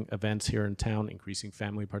 increasing events here in town, increasing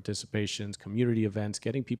family participations, community events,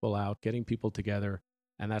 getting people out, getting people together,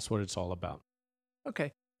 and that's what it's all about.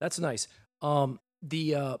 Okay, that's nice.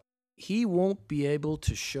 He won't be able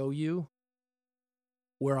to show you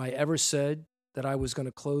where I ever said that I was going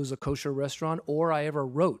to close a kosher restaurant, or I ever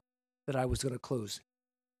wrote that I was going to close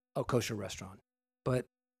a kosher restaurant. But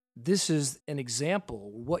this is an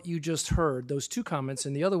example, what you just heard, those two comments,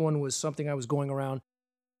 and the other one was something I was going around,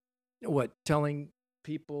 telling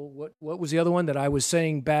people, what was the other one? That I was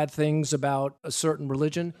saying bad things about a certain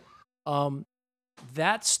religion.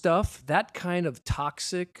 That stuff, that kind of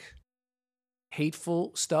toxic,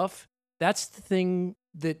 hateful stuff, that's the thing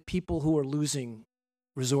that people who are losing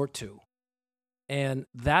resort to. And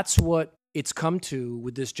that's what it's come to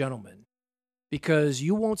with this gentleman, because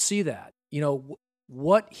you won't see that.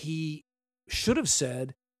 What he should have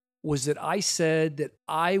said was that I said that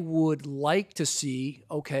I would like to see,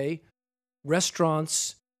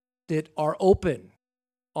 restaurants that are open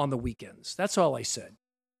on the weekends. That's all I said.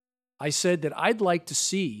 I said that I'd like to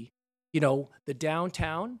see, the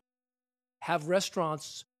downtown have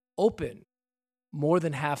restaurants open more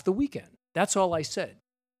than half the weekend. That's all I said.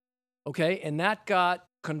 Okay? And that got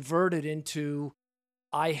converted into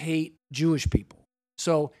I hate Jewish people.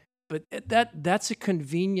 So, but that's a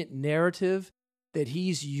convenient narrative that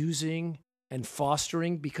he's using and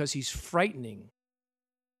fostering because he's frightening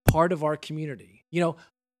part of our community.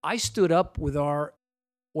 I stood up with our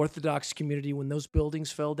Orthodox community when those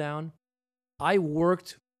buildings fell down. I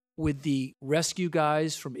worked with the rescue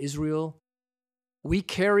guys from Israel. We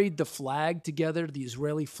carried the flag together, the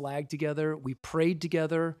Israeli flag together. We prayed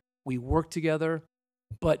together. We worked together.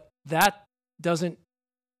 But that doesn't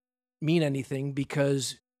mean anything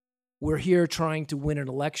because we're here trying to win an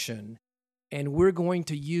election, and we're going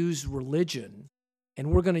to use religion,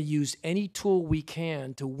 and we're going to use any tool we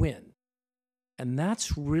can to win. And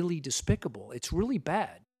that's really despicable. It's really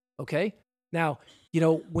bad, okay? Now,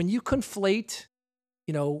 when you conflate,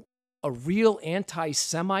 a real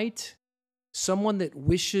anti-Semite, someone that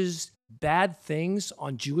wishes bad things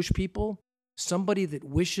on Jewish people, somebody that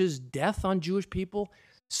wishes death on Jewish people,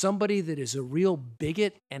 somebody that is a real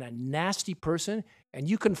bigot and a nasty person, and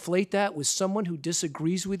you conflate that with someone who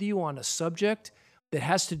disagrees with you on a subject that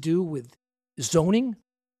has to do with zoning,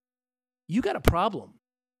 you got a problem.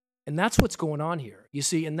 And that's what's going on here, you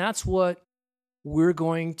see, and that's what we're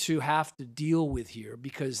going to have to deal with here,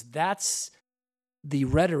 because that's the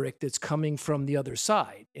rhetoric that's coming from the other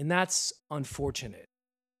side, and that's unfortunate,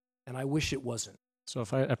 and I wish it wasn't. So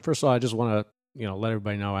first of all, I just want to let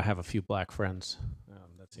everybody know I have a few black friends.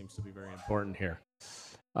 That seems to be very important here.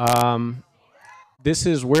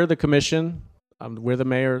 We're the commission. We're the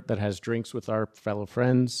mayor that has drinks with our fellow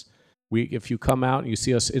friends. If you come out and you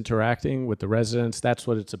see us interacting with the residents, that's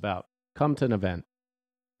what it's about. Come to an event.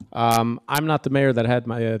 I'm not the mayor that had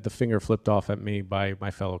the finger flipped off at me by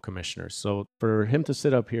my fellow commissioners. So for him to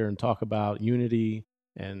sit up here and talk about unity,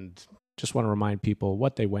 and just want to remind people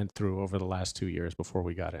what they went through over the last 2 years before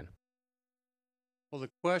we got in. Well, the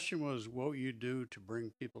question was, what will you do to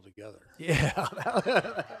bring people together? Yeah. That was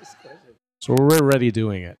the question. So we're already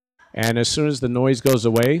doing it. And as soon as the noise goes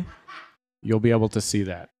away, you'll be able to see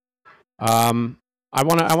that. I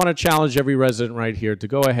want to challenge every resident right here to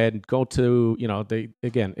go ahead and go to,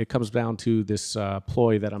 it comes down to this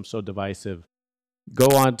ploy that I'm so divisive. Go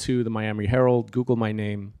on to the Miami Herald, Google my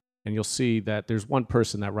name, and you'll see that there's one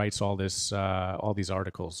person that writes all these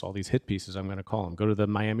articles, all these hit pieces, I'm going to call them. Go to the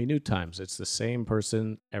Miami New Times. It's the same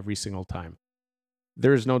person every single time.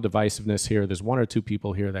 There is no divisiveness here. There's one or two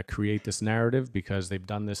people here that create this narrative because they've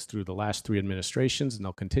done this through the last 3 administrations, and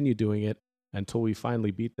they'll continue doing it until we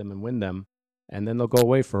finally beat them and win them. And then they'll go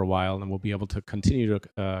away for a while, and we'll be able to continue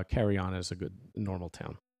to carry on as a good, normal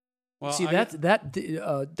town. Well, See,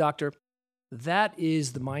 Doctor, that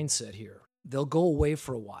is the mindset here. They'll go away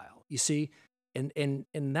for a while, you see, and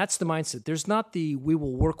that's the mindset. There's not the we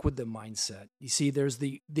will work with them mindset. You see, there's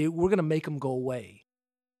the we're going to make them go away.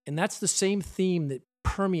 And that's the same theme that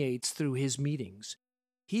permeates through his meetings.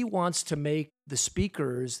 He wants to make the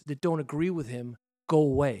speakers that don't agree with him go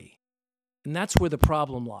away. And that's where the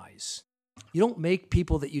problem lies. You don't make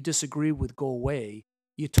people that you disagree with go away.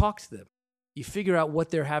 You talk to them. You figure out what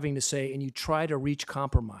they're having to say, and you try to reach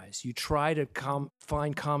compromise. You try to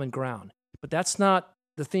find common ground. But that's not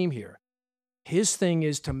the theme here. His thing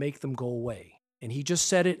is to make them go away. And he just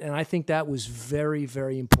said it, and I think that was very,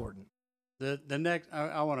 very important. The next,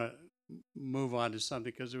 I want to move on to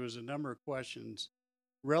something because there was a number of questions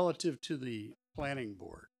relative to the planning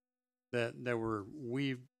board that were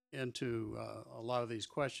weaved into a lot of these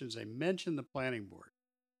questions. They mentioned the planning board.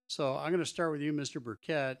 So I'm going to start with you, Mr.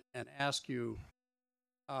 Burkett, and ask you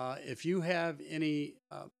if you have any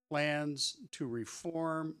plans to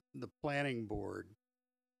reform the planning board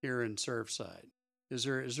here in Surfside. Is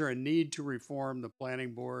there a need to reform the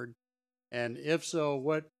planning board? And if so,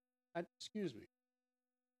 what? Excuse me.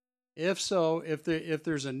 If so, if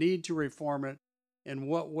there's a need to reform it, in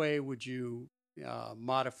what way would you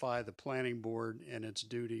modify the planning board and its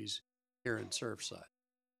duties here in Surfside?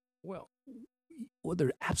 Well,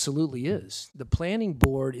 there absolutely is. The planning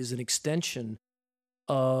board is an extension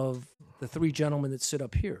of the 3 gentlemen that sit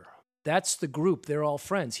up here. That's the group. They're all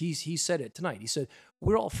friends. He said it tonight. He said,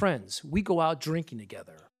 we're all friends. We go out drinking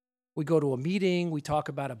together. We go to a meeting, we talk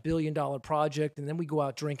about $1 billion project, and then we go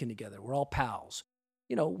out drinking together. We're all pals.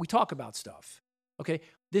 You know, we talk about stuff. Okay?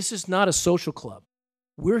 This is not a social club.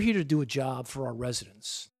 We're here to do a job for our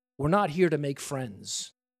residents. We're not here to make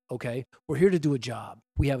friends. Okay? We're here to do a job.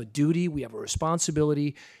 We have a duty, we have a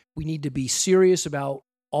responsibility. We need to be serious about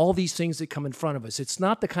all these things that come in front of us. It's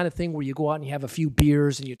not the kind of thing where you go out and you have a few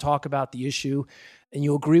beers and you talk about the issue and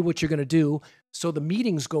you agree what you're going to do. So the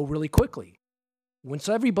meetings go really quickly. Once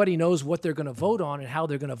everybody knows what they're going to vote on and how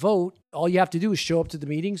they're going to vote, all you have to do is show up to the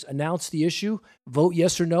meetings, announce the issue, vote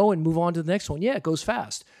yes or no, and move on to the next one. Yeah, it goes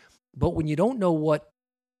fast. But when you don't know what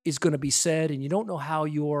is going to be said and you don't know how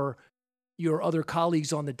your other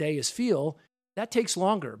colleagues on the dais feel, that takes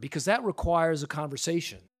longer because that requires a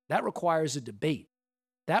conversation. That requires a debate.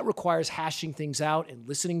 That requires hashing things out and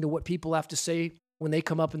listening to what people have to say when they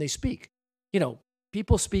come up and they speak. You know,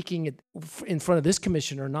 people speaking in front of this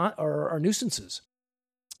commission are nuisances.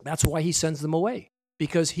 That's why he sends them away,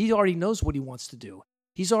 because he already knows what he wants to do.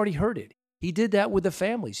 He's already heard it. He did that with the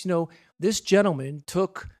families. You know, this gentleman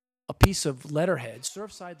took a piece of letterhead,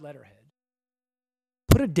 Surfside letterhead,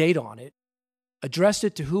 put a date on it, addressed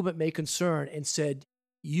it to whom it may concern, and said,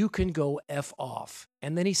 you can go F off.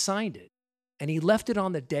 And then he signed it, and he left it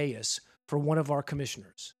on the dais for one of our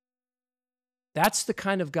commissioners. That's the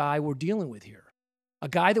kind of guy we're dealing with here. A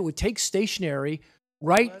guy that would take stationery,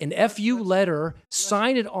 write an FU letter,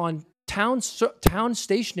 sign it on town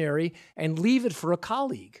stationery, and leave it for a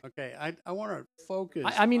colleague. Okay, I want to focus.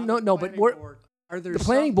 I mean, on no, the but planning board. the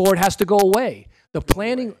planning board has to go away. The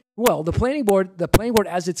planning board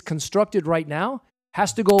as it's constructed right now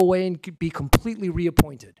has to go away and be completely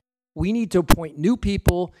reappointed. We need to appoint new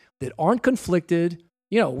people that aren't conflicted.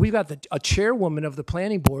 You know, we've got a chairwoman of the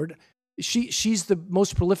planning board. She's the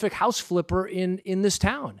most prolific house flipper in this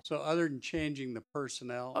town. So other than changing the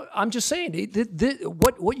personnel, I'm just saying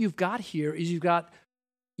what you've got here is you've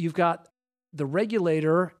got the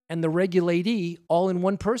regulator and the regulatee all in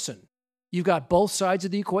one person. You've got both sides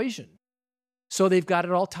of the equation. So they've got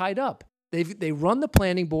it all tied up. They run the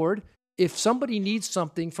planning board. If somebody needs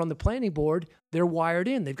something from the planning board, they're wired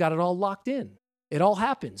in. They've got it all locked in. It all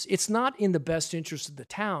happens. It's not in the best interest of the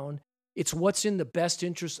town. It's what's in the best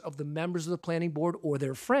interest of the members of the planning board or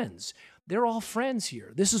their friends. They're all friends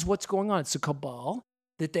here. This is what's going on. It's a cabal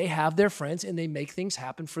that they have their friends and they make things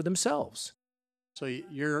happen for themselves. so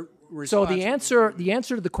you're So the answer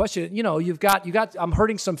to the question, you know, you got. I'm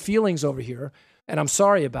hurting some feelings over here, and I'm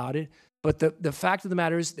sorry about it. But the fact of the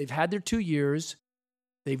matter is, they've had their 2 years.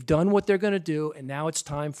 They've done what they're going to do, and now it's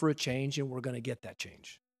time for a change, and we're going to get that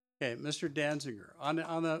change. Okay, Mr. Danziger, on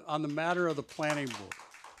the matter of the planning board.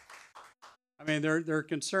 I mean, there are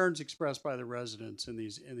concerns expressed by the residents in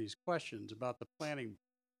these questions about the planning.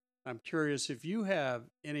 I'm curious if you have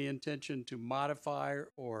any intention to modify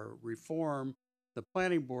or reform the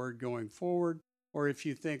planning board going forward, or if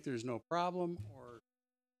you think there's no problem, or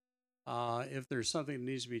if there's something that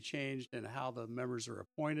needs to be changed in how the members are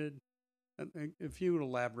appointed. If you would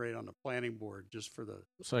elaborate on the planning board, just for the.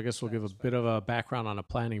 So I guess we'll give a bit of a background on a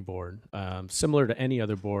planning board. Similar to any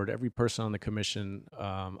other board, every person on the commission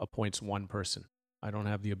appoints one person. I don't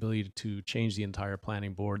have the ability to change the entire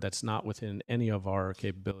planning board. That's not within any of our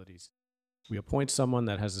capabilities. We appoint someone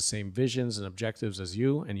that has the same visions and objectives as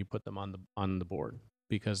you, and you put them on the board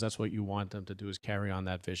because that's what you want them to do, is carry on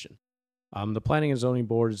that vision. The Planning and Zoning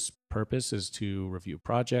Board's purpose is to review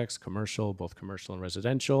projects, both commercial and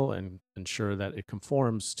residential, and ensure that it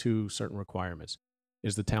conforms to certain requirements. It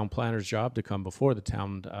is the town planner's job to come before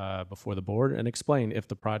the board and explain if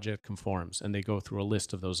the project conforms, and they go through a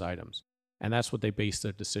list of those items. And that's what they base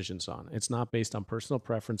their decisions on. It's not based on personal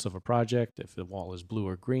preference of a project, if the wall is blue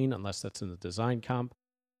or green, unless that's in the design comp.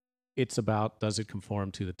 It's about, does it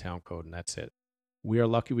conform to the town code, and that's it. We are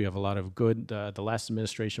lucky. We have a lot of good, the last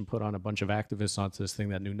administration put on a bunch of activists onto this thing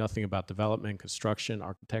that knew nothing about development, construction,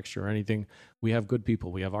 architecture, or anything. We have good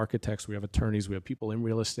people. We have architects, we have attorneys, we have people in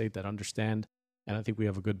real estate that understand, and I think we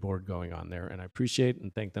have a good board going on there, and I appreciate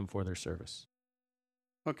and thank them for their service.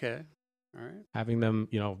 Okay, all right. Having them,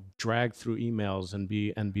 drag through emails and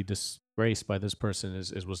be disgraced by this person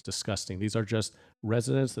was disgusting. These are just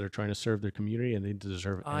residents that are trying to serve their community, and they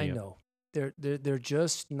deserve it. I know. They're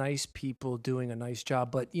just nice people doing a nice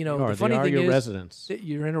job. But, the They funny are thing your is, residents.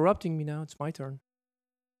 you're interrupting me now. It's my turn.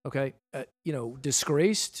 Okay.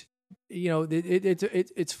 Disgraced,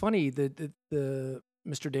 it's funny that the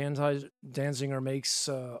Mr. Danziger makes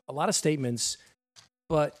a lot of statements,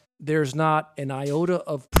 but there's not an iota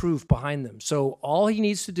of proof behind them. So all he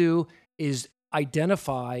needs to do is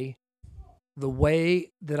identify the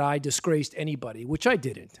way that I disgraced anybody, which I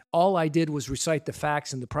didn't. All I did was recite the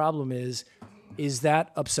facts, and the problem is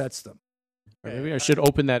that upsets them. Or maybe I should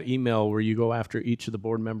open that email where you go after each of the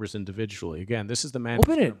board members individually. Again, this is the man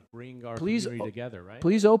Open who's it. gonna bring our Please, community together, right?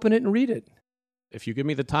 Please open it and read it. If you give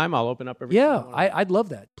me the time, I'll open up every Yeah, single one. I'd love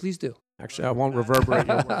that. Please do. Actually, I won't reverberate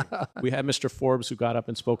your word. We had Mr. Forbes who got up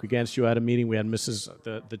and spoke against you at a meeting. We had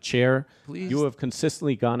the chair. Please. You have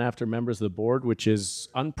consistently gone after members of the board, which is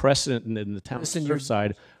unprecedented in the town Listen, of you're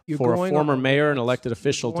Surfside for a going former on a mayor rant. and elected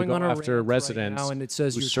official You're to going go on a after rant right residents now, and it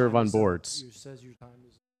says who your serve time on is up. boards. It says your time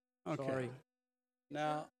is up. Okay. Sorry.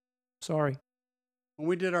 Now, Sorry. when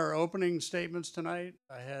we did our opening statements tonight,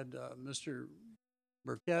 I had Mr.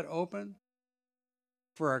 Burkett open.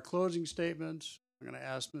 For our closing statements, I'm going to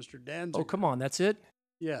ask Mr. Danziger. Oh, come on. That's it?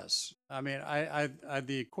 Yes. I mean, I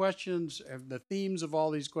the questions, the themes of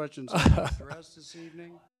all these questions are addressed this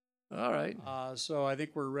evening. All right. So I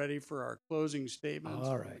think we're ready for our closing statements.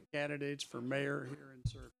 All from right. the candidates for mayor here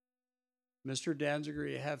in Surf. Mr.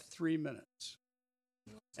 Danziger, you have 3 minutes.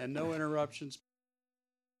 And no interruptions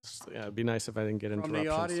Yeah, it'd be nice if I didn't get from interruptions.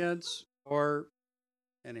 the audience or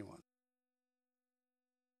anyone.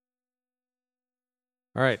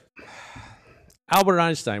 All right. Albert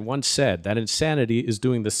Einstein once said that insanity is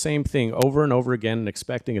doing the same thing over and over again and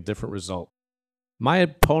expecting a different result. My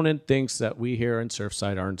opponent thinks that we here in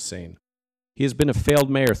Surfside are insane. He has been a failed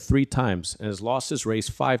mayor 3 times and has lost his race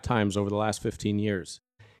 5 times over the last 15 years.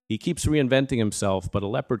 He keeps reinventing himself, but a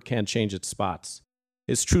leopard can't change its spots.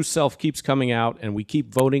 His true self keeps coming out, and we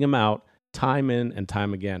keep voting him out time in and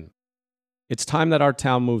time again. It's time that our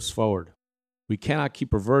town moves forward. We cannot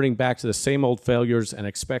keep reverting back to the same old failures and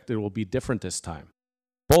expect it will be different this time.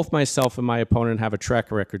 Both myself and my opponent have a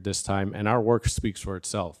track record this time, and our work speaks for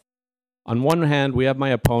itself. On one hand, we have my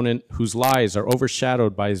opponent whose lies are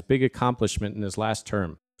overshadowed by his big accomplishment in his last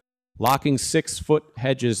term, locking 6-foot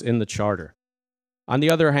hedges in the charter. On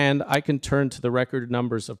the other hand, I can turn to the record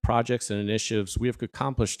numbers of projects and initiatives we have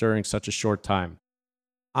accomplished during such a short time.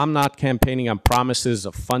 I'm not campaigning on promises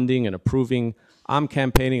of funding and approving. I'm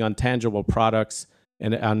campaigning on tangible products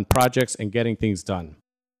and on projects and getting things done.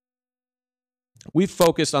 We've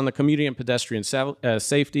focused on the community and pedestrian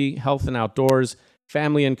safety, health and outdoors,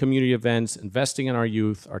 family and community events, investing in our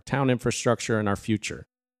youth, our town infrastructure, and our future.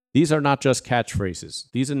 These are not just catchphrases.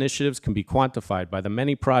 These initiatives can be quantified by the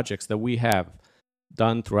many projects that we have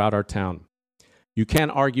done throughout our town. You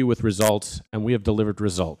can't argue with results, and we have delivered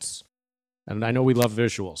results. And I know we love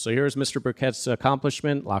visuals. So here's Mr. Burkett's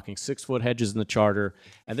accomplishment, locking 6-foot hedges in the charter.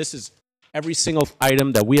 And this is every single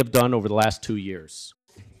item that we have done over the last 2 years.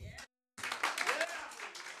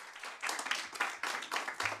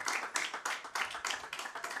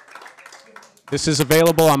 This is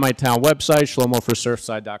available on my town website,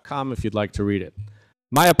 shlomoforsurfside.com, if you'd like to read it.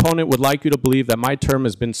 My opponent would like you to believe that my term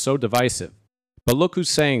has been so divisive. But look who's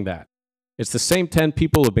saying that. It's the same 10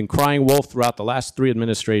 people who have been crying wolf throughout the last 3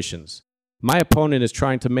 administrations. My opponent is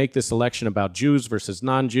trying to make this election about Jews versus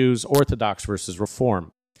non-Jews, Orthodox versus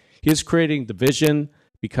Reform. He is creating division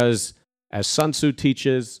because, as Sun Tzu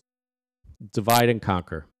teaches, divide and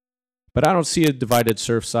conquer. But I don't see a divided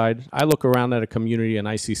Surfside. I look around at a community and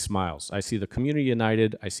I see smiles. I see the community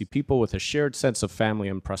united. I see people with a shared sense of family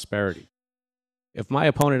and prosperity. If my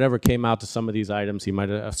opponent ever came out to some of these items,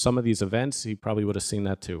 some of these events, he probably would have seen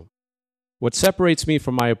that too. What separates me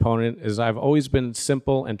from my opponent is I've always been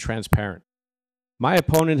simple and transparent. My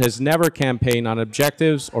opponent has never campaigned on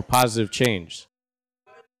objectives or positive change.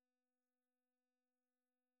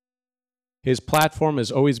 His platform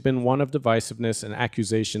has always been one of divisiveness and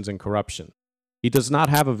accusations and corruption. He does not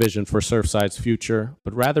have a vision for Surfside's future,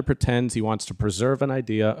 but rather pretends he wants to preserve an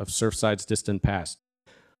idea of Surfside's distant past.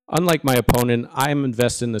 Unlike my opponent, I am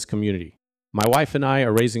invested in this community. My wife and I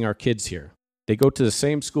are raising our kids here. They go to the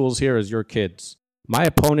same schools here as your kids. My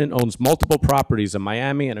opponent owns multiple properties in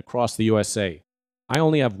Miami and across the USA. I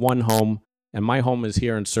only have one home, and my home is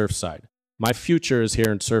here in Surfside. My future is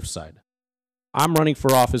here in Surfside. I'm running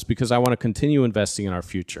for office because I want to continue investing in our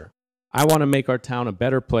future. I want to make our town a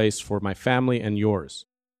better place for my family and yours.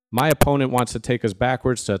 My opponent wants to take us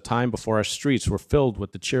backwards to a time before our streets were filled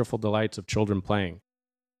with the cheerful delights of children playing.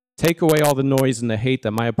 Take away all the noise and the hate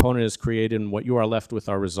that my opponent has created, and what you are left with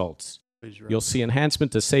are results. You'll see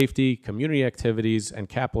enhancement to safety, community activities, and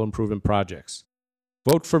capital improvement projects.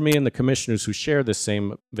 Vote for me and the commissioners who share this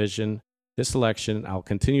same vision. This election, I'll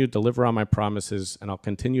continue to deliver on my promises, and I'll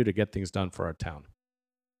continue to get things done for our town.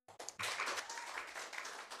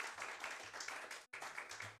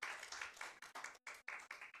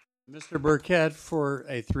 Mr. Burkett for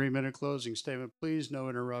a 3-minute closing statement. Please, no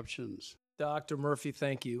interruptions. Dr. Murphy,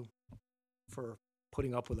 thank you for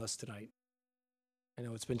putting up with us tonight. I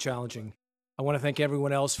know it's been challenging. I want to thank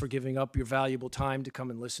everyone else for giving up your valuable time to come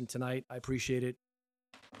and listen tonight. I appreciate it.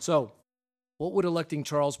 So, what would electing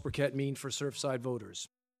Charles Burkett mean for Surfside voters?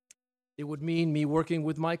 It would mean me working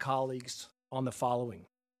with my colleagues on the following.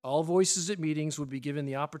 All voices at meetings would be given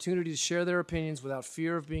the opportunity to share their opinions without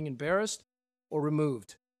fear of being embarrassed or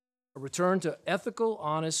removed. A return to ethical,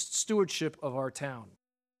 honest stewardship of our town.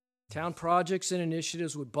 Town projects and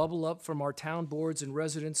initiatives would bubble up from our town boards and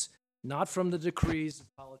residents, not from the decrees of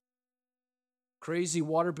politics. Crazy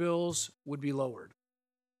water bills would be lowered.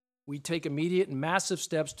 We'd take immediate and massive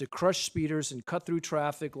steps to crush speeders and cut through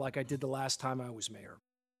traffic like I did the last time I was mayor.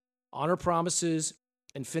 Honor promises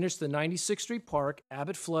and finish the 96th Street Park,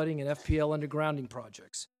 Abbott flooding, and FPL undergrounding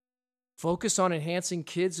projects. Focus on enhancing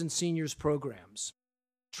kids and seniors programs.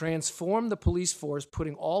 Transform the police force,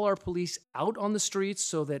 putting all our police out on the streets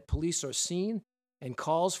so that police are seen and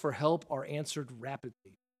calls for help are answered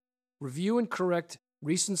rapidly. Review and correct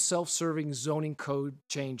recent self-serving zoning code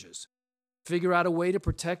changes. Figure out a way to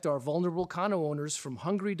protect our vulnerable condo owners from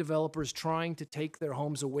hungry developers trying to take their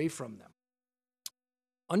homes away from them.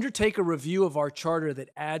 Undertake a review of our charter that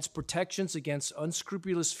adds protections against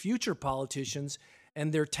unscrupulous future politicians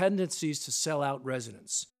and their tendencies to sell out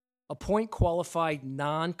residents. Appoint qualified,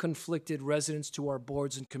 non-conflicted residents to our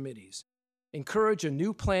boards and committees. Encourage a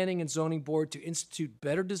new planning and zoning board to institute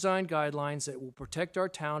better design guidelines that will protect our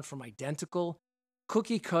town from identical,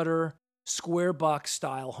 cookie-cutter, square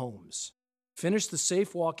box-style homes. Finish the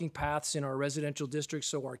safe walking paths in our residential districts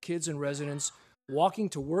so our kids and residents walking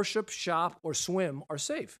to worship, shop, or swim are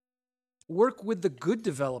safe. Work with the good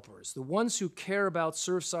developers, the ones who care about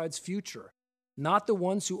Surfside's future, not the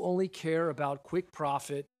ones who only care about quick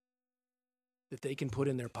profit that they can put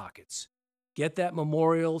in their pockets. Get that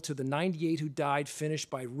memorial to the 98 who died finished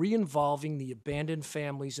by re-involving the abandoned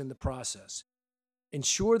families in the process.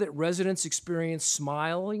 Ensure that residents experience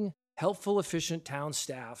smiling, helpful, efficient town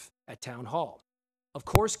staff at Town Hall. Of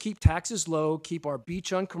course, keep taxes low, keep our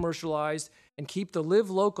beach uncommercialized, and keep the Live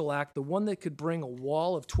Local Act, the one that could bring a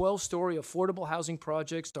wall of 12-story affordable housing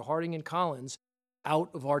projects to Harding and Collins, out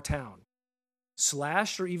of our town.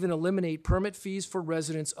 Slash or even eliminate permit fees for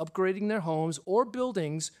residents upgrading their homes or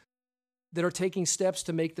buildings that are taking steps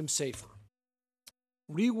to make them safer.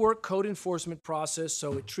 Rework code enforcement process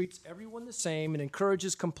so it treats everyone the same and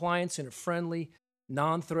encourages compliance in a friendly,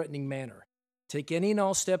 non-threatening manner. Take any and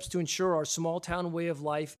all steps to ensure our small town way of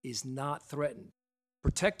life is not threatened.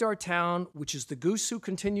 Protect our town, which is the goose who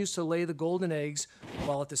continues to lay the golden eggs,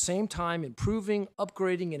 while at the same time improving,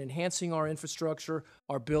 upgrading, and enhancing our infrastructure,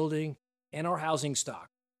 our building, and our housing stock.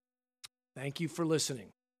 Thank you for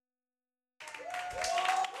listening.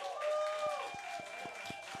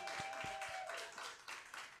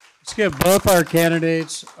 Let's give both our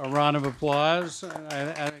candidates a round of applause.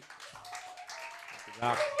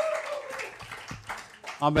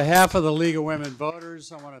 On behalf of the League of Women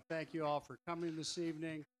Voters, I want to thank you all for coming this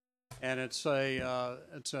evening. And it's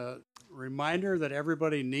a reminder that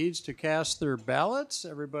everybody needs to cast their ballots.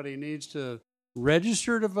 Everybody needs to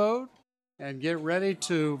register to vote and get ready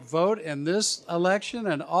to vote in this election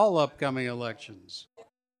and all upcoming elections.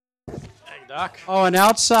 Hey, Doc. Oh, and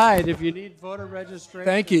outside, if you need voter registration.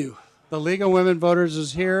 Thank you. The League of Women Voters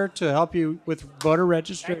is here to help you with voter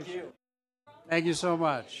registration. Thank you. Thank you so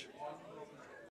much.